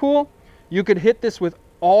really cool. You could hit this with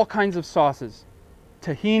all kinds of sauces.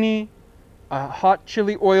 Tahini, hot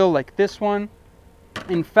chili oil like this one.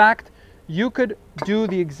 In fact, you could do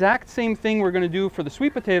the exact same thing we're going to do for the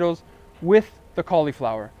sweet potatoes with the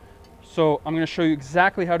cauliflower. So I'm going to show you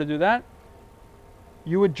exactly how to do that.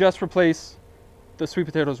 You would just replace the sweet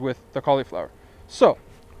potatoes with the cauliflower. So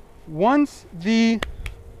once the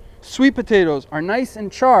sweet potatoes are nice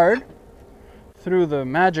and charred through the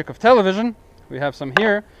magic of television, we have some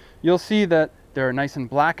here, you'll see that they're nice and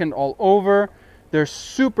blackened all over. They're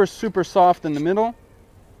super, super soft in the middle.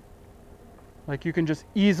 Like you can just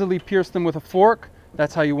easily pierce them with a fork.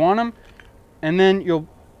 That's how you want them. And then you'll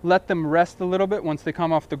let them rest a little bit once they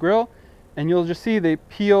come off the grill. And you'll just see they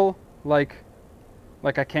peel like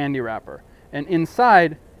a candy wrapper. And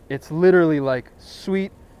inside, it's literally like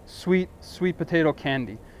sweet, sweet, sweet potato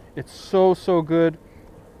candy. It's so, so good.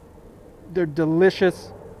 They're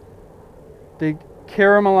delicious. They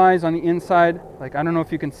caramelize on the inside. Like, I don't know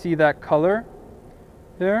if you can see that color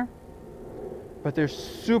there, but they're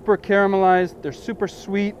super caramelized. They're super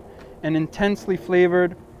sweet and intensely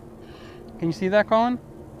flavored. Can you see that, Colin?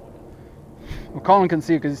 Well, Colin can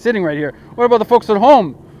see it because he's sitting right here. What about the folks at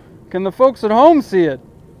home? Can the folks at home see it?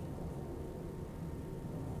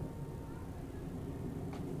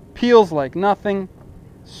 Peels like nothing,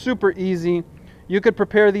 super easy. You could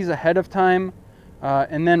prepare these ahead of time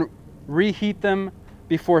and then reheat them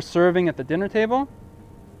before serving at the dinner table.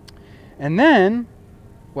 And then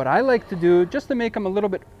what I like to do, just to make them a little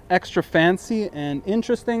bit extra fancy and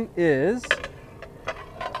interesting, is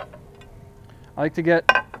I like to get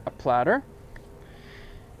a platter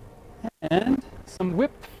and some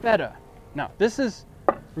whipped feta. Now, this is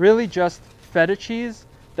really just feta cheese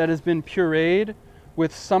that has been pureed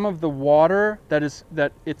with some of the water that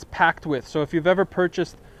it's packed with. So if you've ever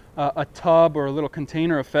purchased a tub or a little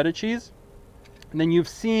container of feta cheese, and then you've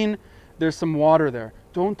seen there's some water there,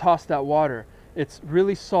 don't toss that water. It's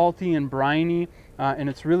really salty and briny, and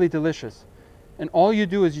it's really delicious. And all you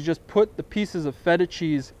do is you just put the pieces of feta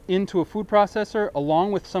cheese into a food processor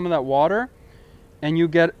along with some of that water, and you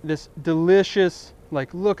get this delicious,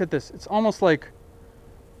 like, look at this. It's almost like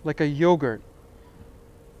a yogurt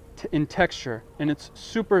in texture, and it's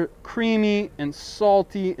super creamy and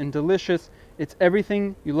salty and delicious. It's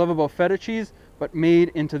everything you love about feta cheese, but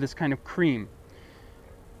made into this kind of cream.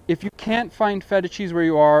 If you can't find feta cheese where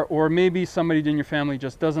you are, or maybe somebody in your family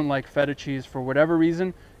just doesn't like feta cheese for whatever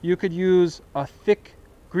reason, you could use a thick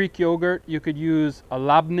Greek yogurt. You could use a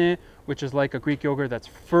labne, which is like a Greek yogurt that's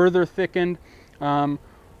further thickened,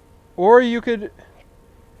 or you could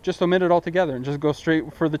just omit it altogether and just go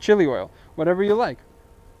straight for the chili oil, whatever you like.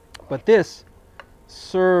 But this,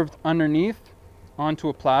 served underneath onto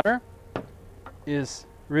a platter, is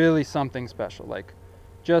really something special. Like,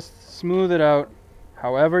 just smooth it out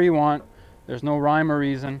however you want. There's no rhyme or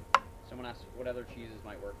reason. Someone asked what other cheeses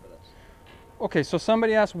might work for this. Okay, so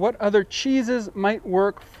somebody asked what other cheeses might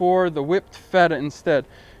work for the whipped feta instead.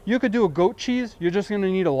 You could do a goat cheese. You're just going to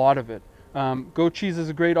need a lot of it. Goat cheese is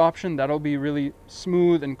a great option. That'll be really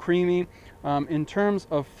smooth and creamy. In terms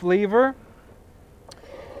of flavor,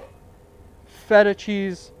 feta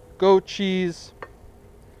cheese, goat cheese,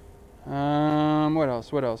 what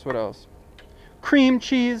else? Cream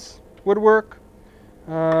cheese would work.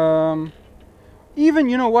 Even,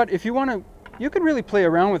 you know what, if you want to, you can really play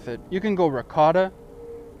around with it. You can go ricotta.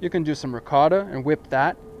 You can do some ricotta and whip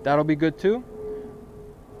that. That'll be good too.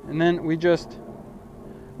 And then we just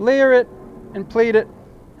layer it and plate it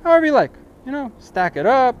however you like. You know, stack it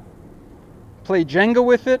up, play Jenga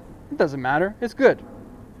with it. It doesn't matter. It's good.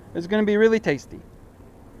 It's going to be really tasty.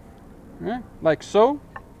 All right, like so.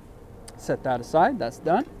 Set that aside. That's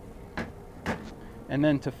done. And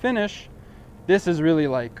then to finish, this is really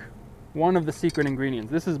like one of the secret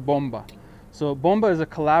ingredients. This is bomba. So bomba is a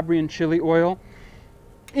Calabrian chili oil.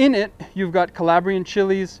 In it, you've got Calabrian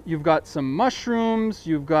chilies, you've got some mushrooms,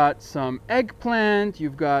 you've got some eggplant,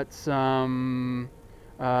 you've got some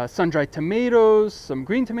sun-dried tomatoes, some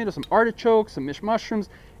green tomatoes, some artichokes, some mish mushrooms.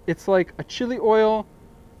 It's like a chili oil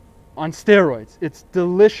on steroids. It's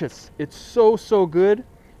delicious. It's so, so good.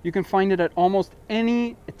 You can find it at almost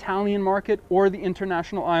any Italian market or the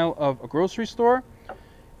international aisle of a grocery store.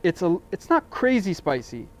 It's not crazy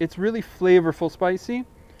spicy. It's really flavorful spicy.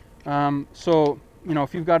 So, you know,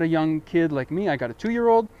 if you've got a young kid like me, I got a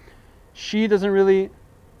 2-year-old, she doesn't really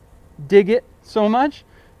dig it so much.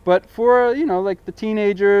 But for, you know, like the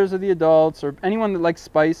teenagers or the adults or anyone that likes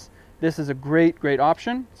spice, this is a great, great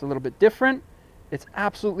option. It's a little bit different. It's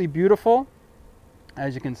absolutely beautiful,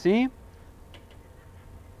 as you can see.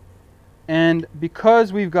 And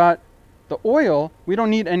because we've got the oil, we don't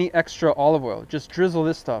need any extra olive oil. Just drizzle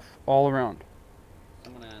this stuff all around.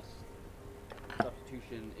 Someone asked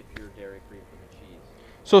substitution if you're dairy-free for the cheese.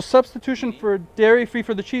 So substitution for dairy-free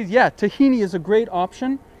for the cheese, yeah, tahini is a great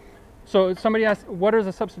option. So somebody asked, what is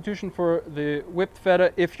a substitution for the whipped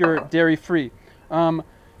feta if you're dairy-free?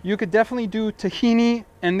 You could definitely do tahini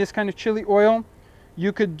and this kind of chili oil.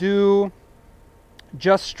 You could do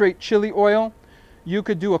just straight chili oil. You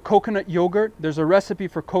could do a coconut yogurt. There's a recipe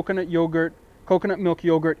for coconut yogurt, coconut milk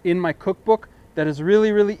yogurt in my cookbook that is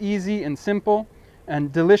really, really easy and simple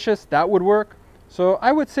and delicious. That would work. So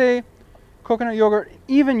I would say coconut yogurt.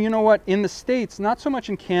 Even, you know what, in the States, not so much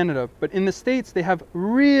in Canada, but in the States, they have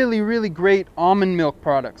really, really great almond milk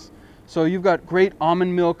products. So you've got great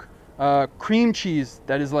almond milk cream cheese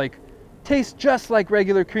that is like, tastes just like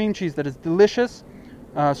regular cream cheese that is delicious.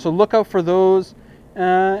 So look out for those.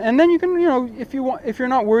 And then you can, you know, if you're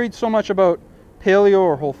not worried so much about paleo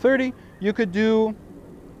or Whole30, you could do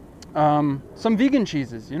some vegan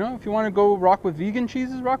cheeses. You know, if you want to go rock with vegan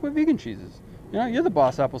cheeses, rock with vegan cheeses. You know, you're the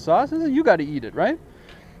boss applesauce. You got to eat it, right?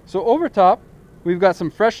 So over top, we've got some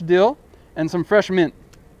fresh dill and some fresh mint.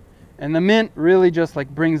 And the mint really just like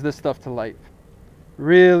brings this stuff to life.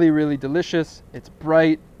 Really, really delicious. It's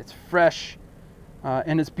bright, it's fresh,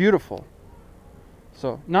 and it's beautiful.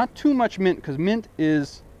 So not too much mint, because mint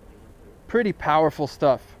is Pretty powerful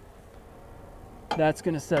stuff. That's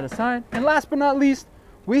gonna set aside. And last but not least,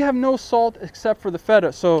 we have no salt except for the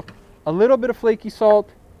feta. So a little bit of flaky salt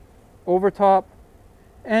over top.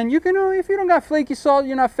 And you can, if you don't got flaky salt,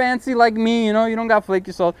 you're not fancy like me, you know, you don't got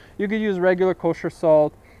flaky salt, you could use regular kosher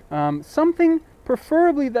salt. Something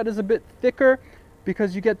preferably that is a bit thicker,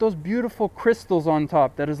 because you get those beautiful crystals on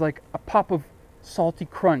top that is like a pop of salty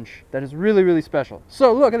crunch that is really, really special.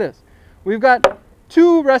 So look at this. We've got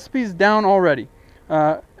 2 recipes down already,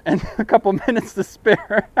 and a couple minutes to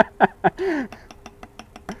spare.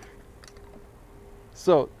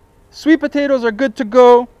 So sweet potatoes are good to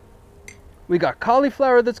go. We got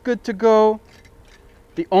cauliflower that's good to go.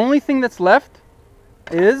 The only thing that's left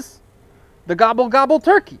is the gobble gobble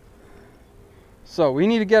turkey. So we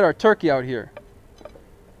need to get our turkey out here.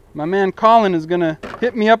 My man Colin is gonna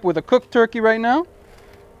hit me up with a cooked turkey right now.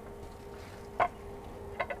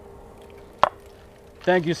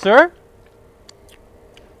 Thank you, sir.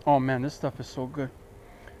 Oh man, this stuff is so good.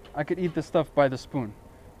 I could eat this stuff by the spoon.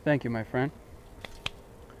 Thank you, my friend.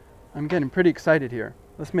 I'm getting pretty excited here.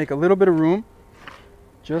 Let's make a little bit of room,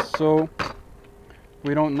 just so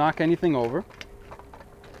we don't knock anything over.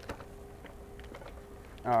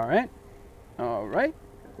 All right. All right.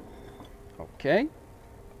 Okay.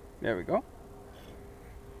 There we go.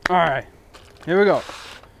 All right. Here we go.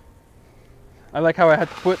 I like how I had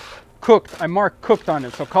to put cooked. I marked cooked on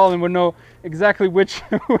it so Colin would know exactly which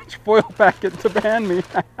which foil packet to hand me.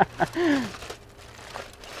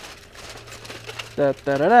 Da,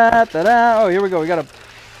 da, da, da, da, da. Oh, here we go. We got a...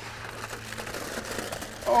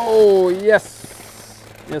 Oh, yes.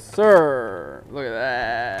 Yes, sir. Look at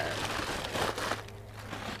that.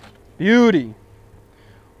 Beauty.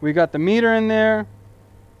 We got the meter in there.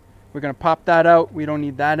 We're going to pop that out. We don't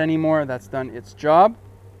need that anymore. That's done its job.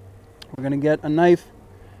 We're going to get a knife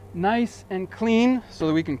nice and clean so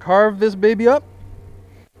that we can carve this baby up.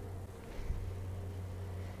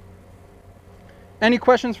 Any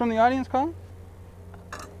questions from the audience, Colin?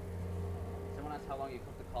 Someone asked how long you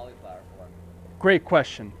cook the cauliflower for. Great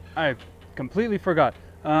question. I completely forgot.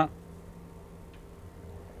 The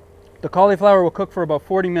cauliflower will cook for about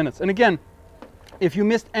 40 minutes. And again, if you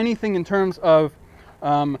missed anything in terms of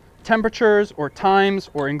temperatures or times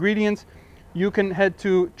or ingredients, you can head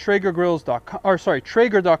to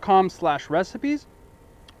Traeger.com/recipes,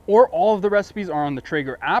 or all of the recipes are on the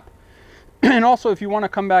Traeger app. And also, if you want to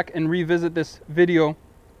come back and revisit this video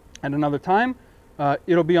at another time,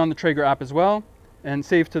 it'll be on the Traeger app as well, and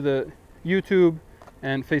saved to the YouTube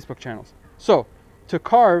and Facebook channels. So to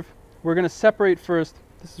carve, we're going to separate first.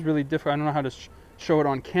 This is really difficult. I don't know how to show it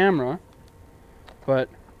on camera, but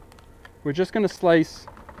we're just going to slice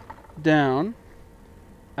down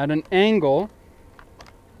at an angle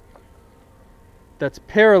that's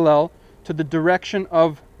parallel to the direction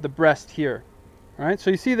of the breast here. All right, so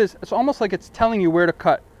you see this, it's almost like it's telling you where to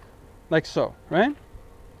cut, like so, right?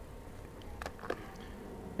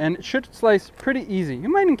 And it should slice pretty easy. You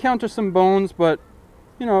might encounter some bones, but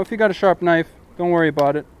you know, if you got a sharp knife, don't worry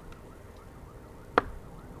about it.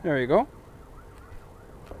 There you go.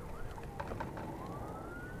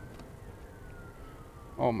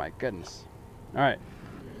 Oh my goodness. All right,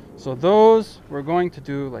 so those we're going to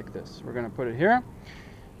do like this. We're going to put it here.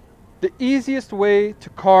 The easiest way to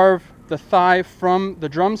carve the thigh from the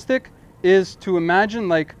drumstick is to imagine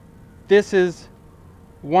like this is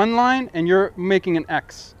one line and you're making an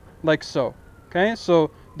X, like so. Okay,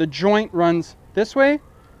 so the joint runs this way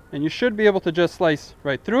and you should be able to just slice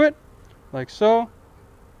right through it, like so.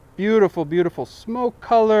 Beautiful, beautiful smoke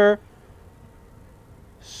color.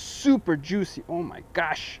 Super juicy. Oh my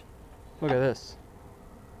gosh. Look at this.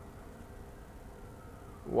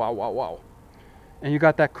 Wow, wow, wow. And you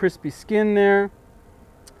got that crispy skin there.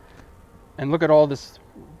 And look at all this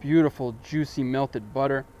beautiful, juicy, melted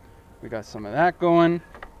butter. We got some of that going.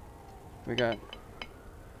 We got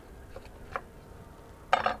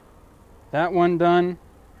that one done.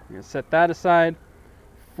 We're going to set that aside.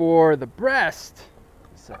 For the breast,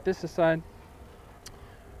 set this aside.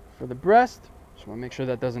 For the breast, just want to make sure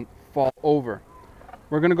that doesn't fall over.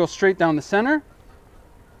 We're going to go straight down the center.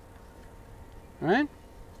 All right?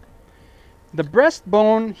 The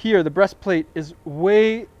breastbone here, the breastplate, is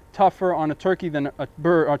way tougher on a turkey than a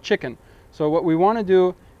bird or chicken. So what we want to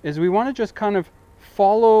do is we want to just kind of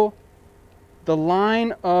follow the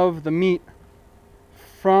line of the meat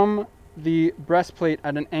from the breastplate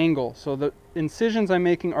at an angle. So the incisions I'm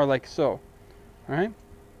making are like so. All right?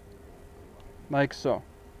 Like so.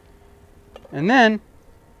 And then,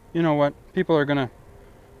 you know what? People are going to,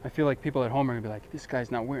 I feel like people at home are going to be like, this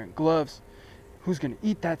guy's not wearing gloves. Who's going to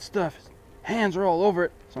eat that stuff? His hands are all over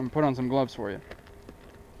it. So I'm going to put on some gloves for you.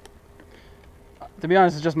 to be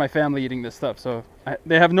honest, it's just my family eating this stuff, so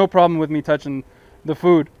they have no problem with me touching the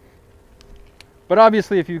food. But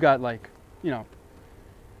obviously, if you got like, you know,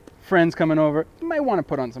 friends coming over, you might want to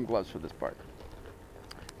put on some gloves for this part.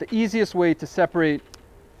 The easiest way to separate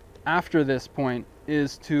after this point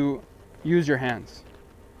is to use your hands.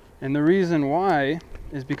 And the reason why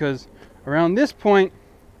is because around this point,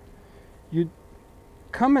 you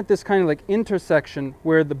come at this kind of like intersection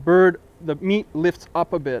where the meat lifts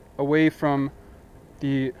up a bit away from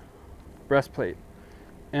the breastplate.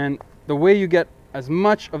 And the way you get as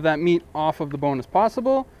much of that meat off of the bone as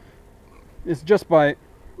possible is just by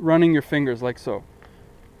running your fingers like so.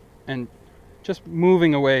 And just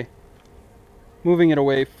moving it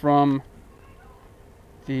away from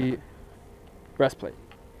the breastplate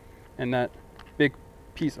and that big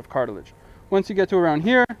piece of cartilage. Once you get to around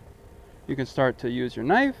here, you can start to use your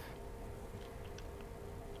knife.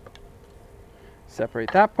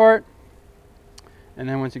 Separate that part. And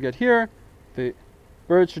then once you get here, the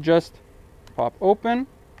bird should just pop open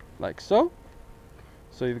like so.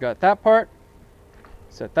 So you've got that part.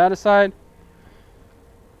 Set that aside.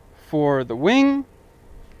 For the wing,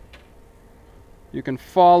 you can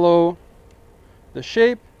follow the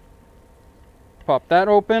shape. Pop that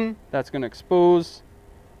open. That's going to expose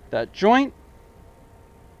that joint.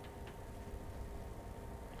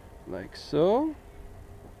 Like so.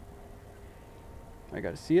 I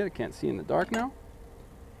gotta see it. I can't see in the dark now.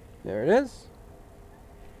 There it is.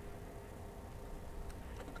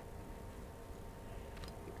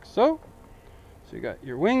 Like so. So you got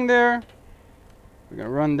your wing there. We're gonna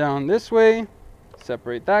run down this way.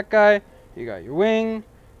 Separate that guy. You got your wing.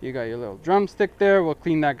 You got your little drumstick there. We'll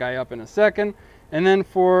clean that guy up in a second. And then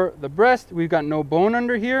for the breast, we've got no bone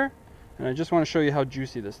under here. And I just want to show you how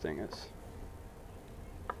juicy this thing is.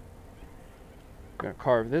 Gonna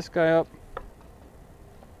carve this guy up.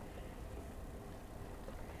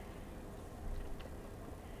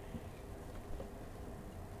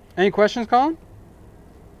 Any questions, Colin?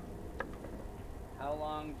 How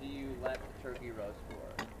long do you let the turkey roast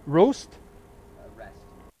for? Roast?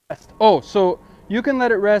 Rest. Oh, so you can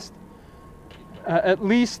let it rest at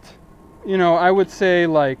least, you know, I would say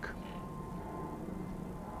like,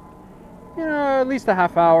 you know, at least a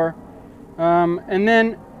half hour. And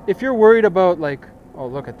then if you're worried about like, oh,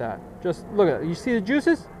 look at that. Just look at it. You see the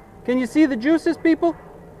juices? Can you see the juices, people?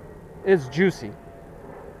 It's juicy.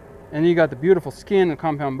 And you got the beautiful skin and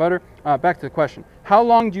compound butter. Back to the question. How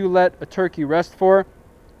long do you let a turkey rest for?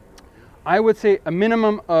 I would say a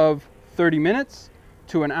minimum of 30 minutes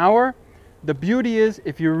to an hour. The beauty is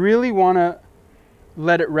if you really want to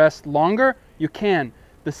let it rest longer, you can.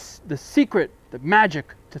 The secret, the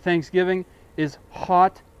magic to Thanksgiving is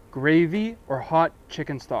hot gravy or hot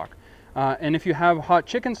chicken stock. And if you have hot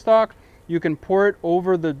chicken stock, you can pour it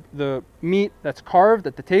over the meat that's carved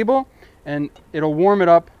at the table and it'll warm it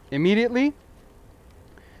up immediately,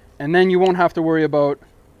 and then you won't have to worry about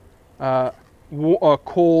a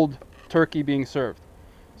cold turkey being served.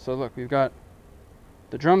 So look, we've got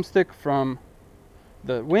the drumstick from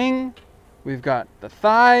the wing, we've got the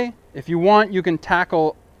thigh. If you want, you can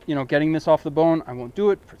tackle, you know, getting this off the bone. I won't do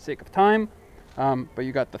it for sake of time, but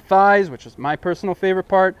you got the thighs, which is my personal favorite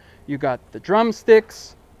part. You got the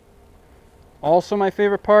drumsticks, also my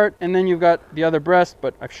favorite part, and then you've got the other breast,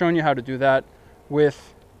 but I've shown you how to do that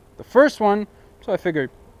with the first one, so I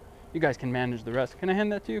figured you guys can manage the rest. Can I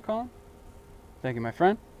hand that to you, Colin? Thank you, my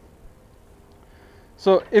friend.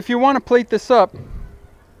 So if you want to plate this up,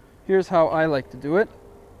 here's how I like to do it.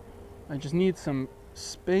 I just need some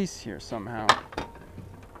space here somehow.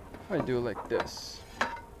 I do it like this.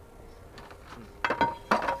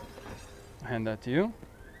 I'll hand that to you.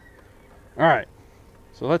 All right,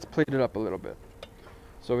 so let's plate it up a little bit.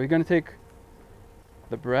 So we're going to take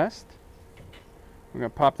the breast. We're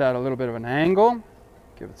going to pop that a little bit of an angle,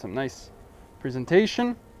 give it some nice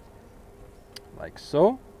presentation, like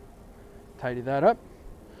so. Tidy that up.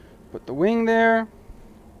 Put the wing there.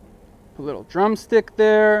 Put a little drumstick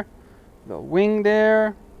there. Little wing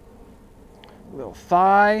there. Little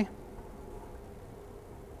thigh,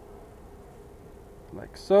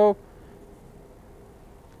 like so.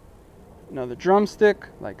 Another drumstick,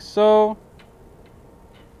 like so.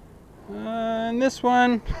 And this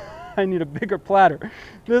one, I need a bigger platter.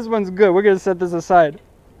 This one's good. We're going to set this aside.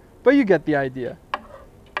 But you get the idea.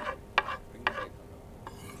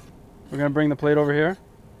 We're going to bring the plate over here.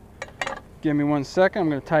 Give me 1 second. I'm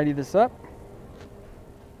going to tidy this up.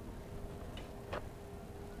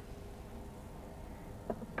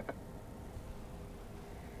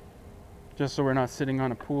 Just so we're not sitting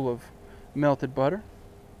on a pool of melted butter.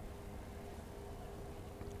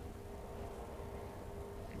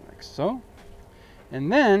 Like so.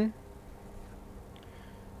 And then,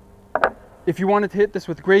 if you wanted to hit this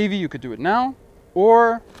with gravy, you could do it now.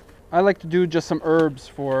 Or I like to do just some herbs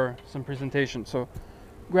for some presentation. So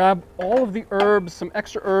grab all of the herbs, some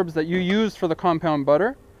extra herbs that you used for the compound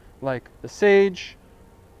butter, like the sage,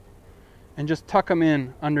 and just tuck them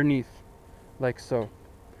in underneath, like so.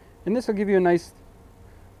 And this will give you a nice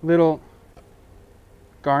little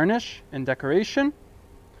garnish and decoration.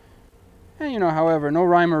 And you know, however, no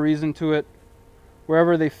rhyme or reason to it.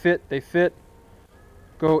 Wherever they fit, they fit.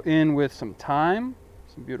 Go in with some thyme,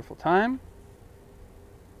 some beautiful thyme.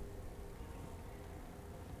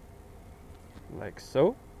 Like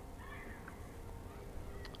so.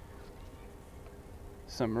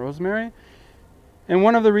 Some rosemary. And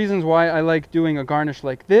one of the reasons why I like doing a garnish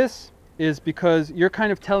like this is because you're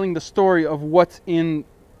kind of telling the story of what's in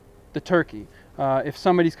the turkey. If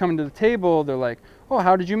somebody's coming to the table, they're like, oh,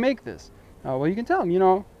 how did you make this? Well, you can tell them, you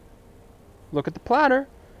know, look at the platter.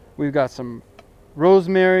 We've got some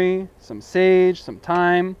rosemary, some sage, some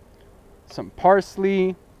thyme, some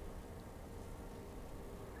parsley.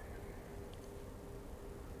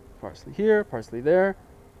 Parsley here, parsley there.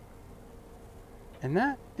 And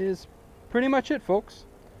that is pretty much it, folks.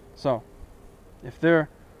 So, if there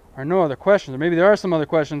are no other questions, or maybe there are some other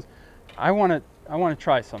questions, I want to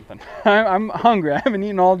try something. I'm hungry. I haven't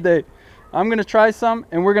eaten all day. I'm going to try some,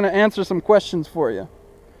 and we're going to answer some questions for you.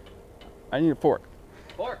 I need a fork.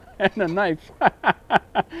 Fork. And a knife.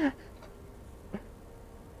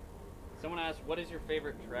 Someone asked, what is your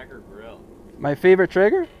favorite Traeger grill? My favorite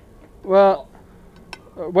Traeger? Well,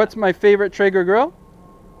 what's my favorite Traeger grill?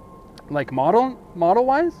 Like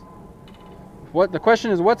model-wise? The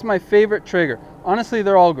question is, what's my favorite Traeger? Honestly,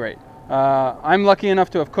 they're all great. I'm lucky enough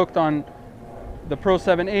to have cooked on the Pro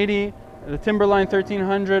 780, the Timberline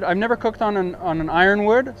 1300. I've never cooked on an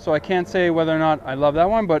Ironwood, so I can't say whether or not I love that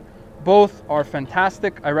one, but both are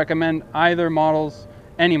fantastic. I recommend either models,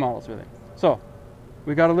 any models really. So,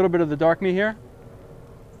 we got a little bit of the dark meat here.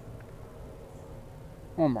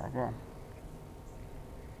 Oh my God.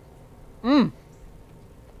 Mmm.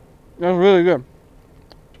 That's really good.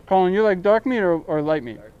 Colin, you like dark meat or light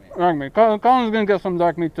meat? Dark meat. Dark meat. Colin's gonna get some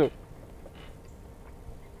dark meat too.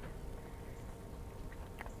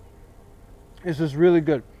 This is really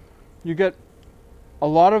good. You get a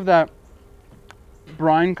lot of that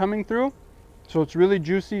brine coming through, so it's really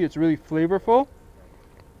juicy, it's really flavorful.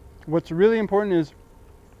 What's really important is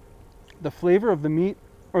the flavor of the meat,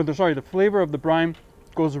 the flavor of the brine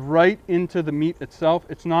goes right into the meat itself.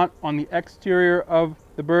 It's not on the exterior of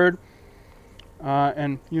the bird.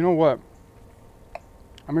 And you know what?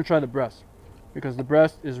 I'm gonna try the breast, because the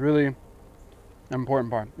breast is really an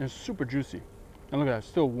important part. It's super juicy. And look at that, it's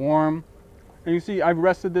still warm. And you see, I've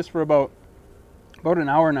rested this for about an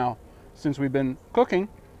hour now since we've been cooking.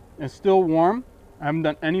 It's still warm. I haven't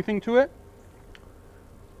done anything to it.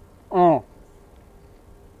 Oh,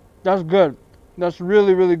 that's good. That's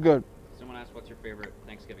really, really good. Someone asked, what's your favorite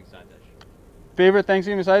Thanksgiving side dish? Favorite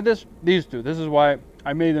Thanksgiving side dish? These two. This is why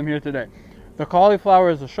I made them here today. The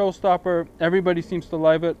cauliflower is a showstopper. Everybody seems to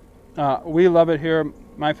love it. We love it here,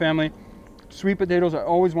 my family. Sweet potatoes, I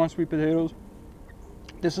always want sweet potatoes.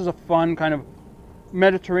 This is a fun kind of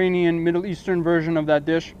Mediterranean, Middle Eastern version of that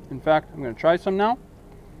dish. In fact, I'm going to try some now.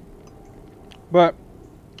 But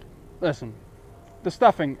listen, the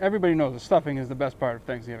stuffing, everybody knows the stuffing is the best part of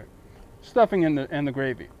Thanksgiving. Stuffing and the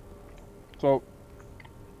gravy. So,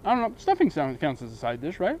 I don't know, stuffing counts as a side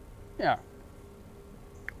dish, right? Yeah.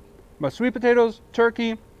 But sweet potatoes,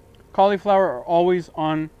 turkey, cauliflower are always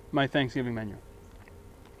on my Thanksgiving menu.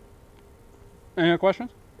 Any other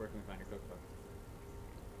questions? Where can we find your cookbook?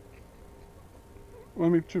 Let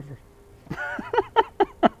me choose first.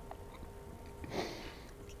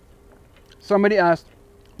 Somebody asked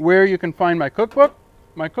where you can find my cookbook.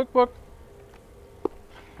 My cookbook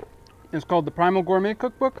is called the Primal Gourmet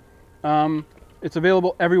Cookbook. It's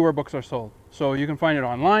available everywhere books are sold. So you can find it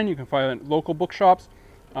online, you can find it at local bookshops,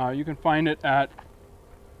 you can find it at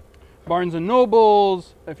Barnes &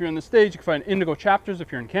 Nobles. If you're in the States, you can find Indigo Chapters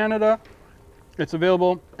if you're in Canada. It's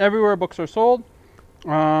available everywhere books are sold.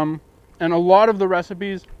 And a lot of the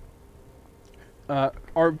recipes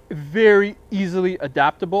are very easily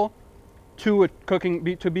adaptable to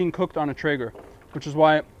being cooked on a Traeger, which is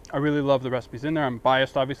why I really love the recipes in there. I'm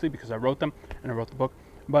biased, obviously, because I wrote them and I wrote the book.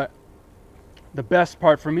 But the best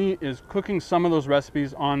part for me is cooking some of those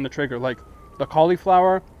recipes on the Traeger. Like the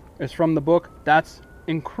cauliflower is from the book. That's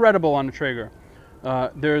incredible on a Traeger.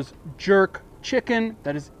 There's jerk chicken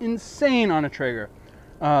that is insane on a Traeger.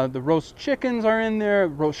 The roast chickens are in there.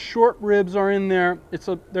 Roast short ribs are in there.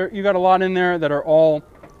 You got a lot in there that are all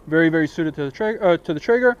very, very suited to the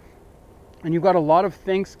Traeger. And you've got a lot of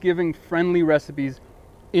Thanksgiving friendly recipes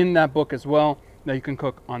in that book as well that you can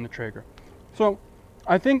cook on the Traeger. So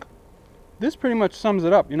I think this pretty much sums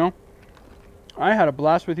it up, you know. I had a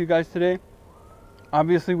blast with you guys today.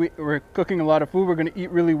 Obviously we're cooking a lot of food. We're going to eat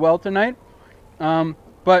really well tonight.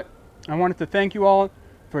 But I wanted to thank you all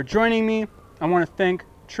for joining me. I want to thank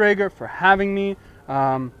Traeger for having me.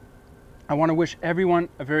 I want to wish everyone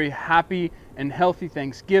a very happy and healthy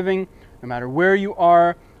Thanksgiving, no matter where you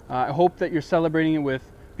are. I hope that you're celebrating it with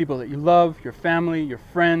people that you love, your family, your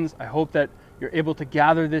friends. I hope that you're able to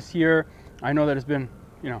gather this year. I know that it's been,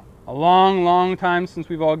 you know, a long, long time since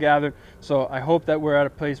we've all gathered. So I hope that we're at a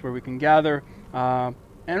place where we can gather and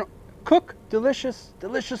cook delicious,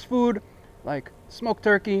 delicious food like smoked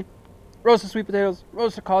turkey, roasted sweet potatoes,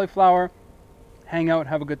 roasted cauliflower, hang out,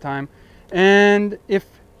 have a good time. And if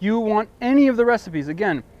you want any of the recipes,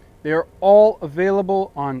 again, they are all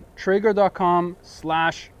available on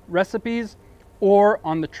Traeger.com/recipes or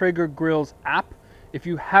on the Traeger Grills app. If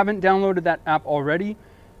you haven't downloaded that app already,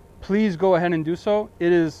 please go ahead and do so.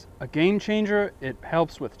 It is a game changer. It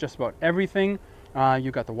helps with just about everything.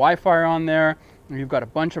 You've got the Wi-Fi on there. You've got a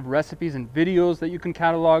bunch of recipes and videos that you can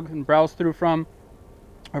catalog and browse through.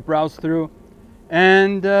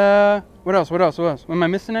 And what else? Am I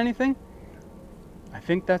missing anything? I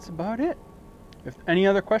think that's about it. If any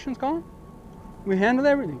other questions, Colin? We handled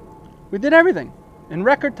everything. We did everything in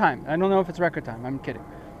record time. I don't know if it's record time. I'm kidding.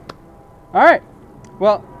 All right.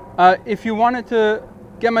 Well, if you wanted to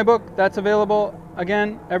get my book, that's available.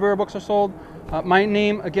 Again, everywhere books are sold. My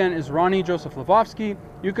name, again, is Ronny Joseph Lvovski.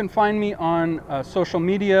 You can find me on social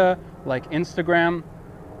media like Instagram,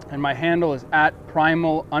 and my handle is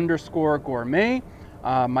 @primal_gourmet.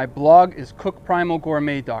 My blog is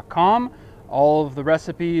cookprimalgourmet.com. All of the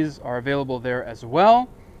recipes are available there as well.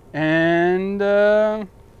 And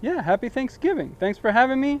yeah, happy Thanksgiving. Thanks for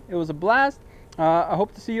having me. It was a blast. I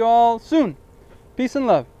hope to see you all soon. Peace and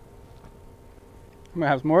love. I'm going to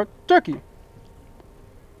have some more turkey.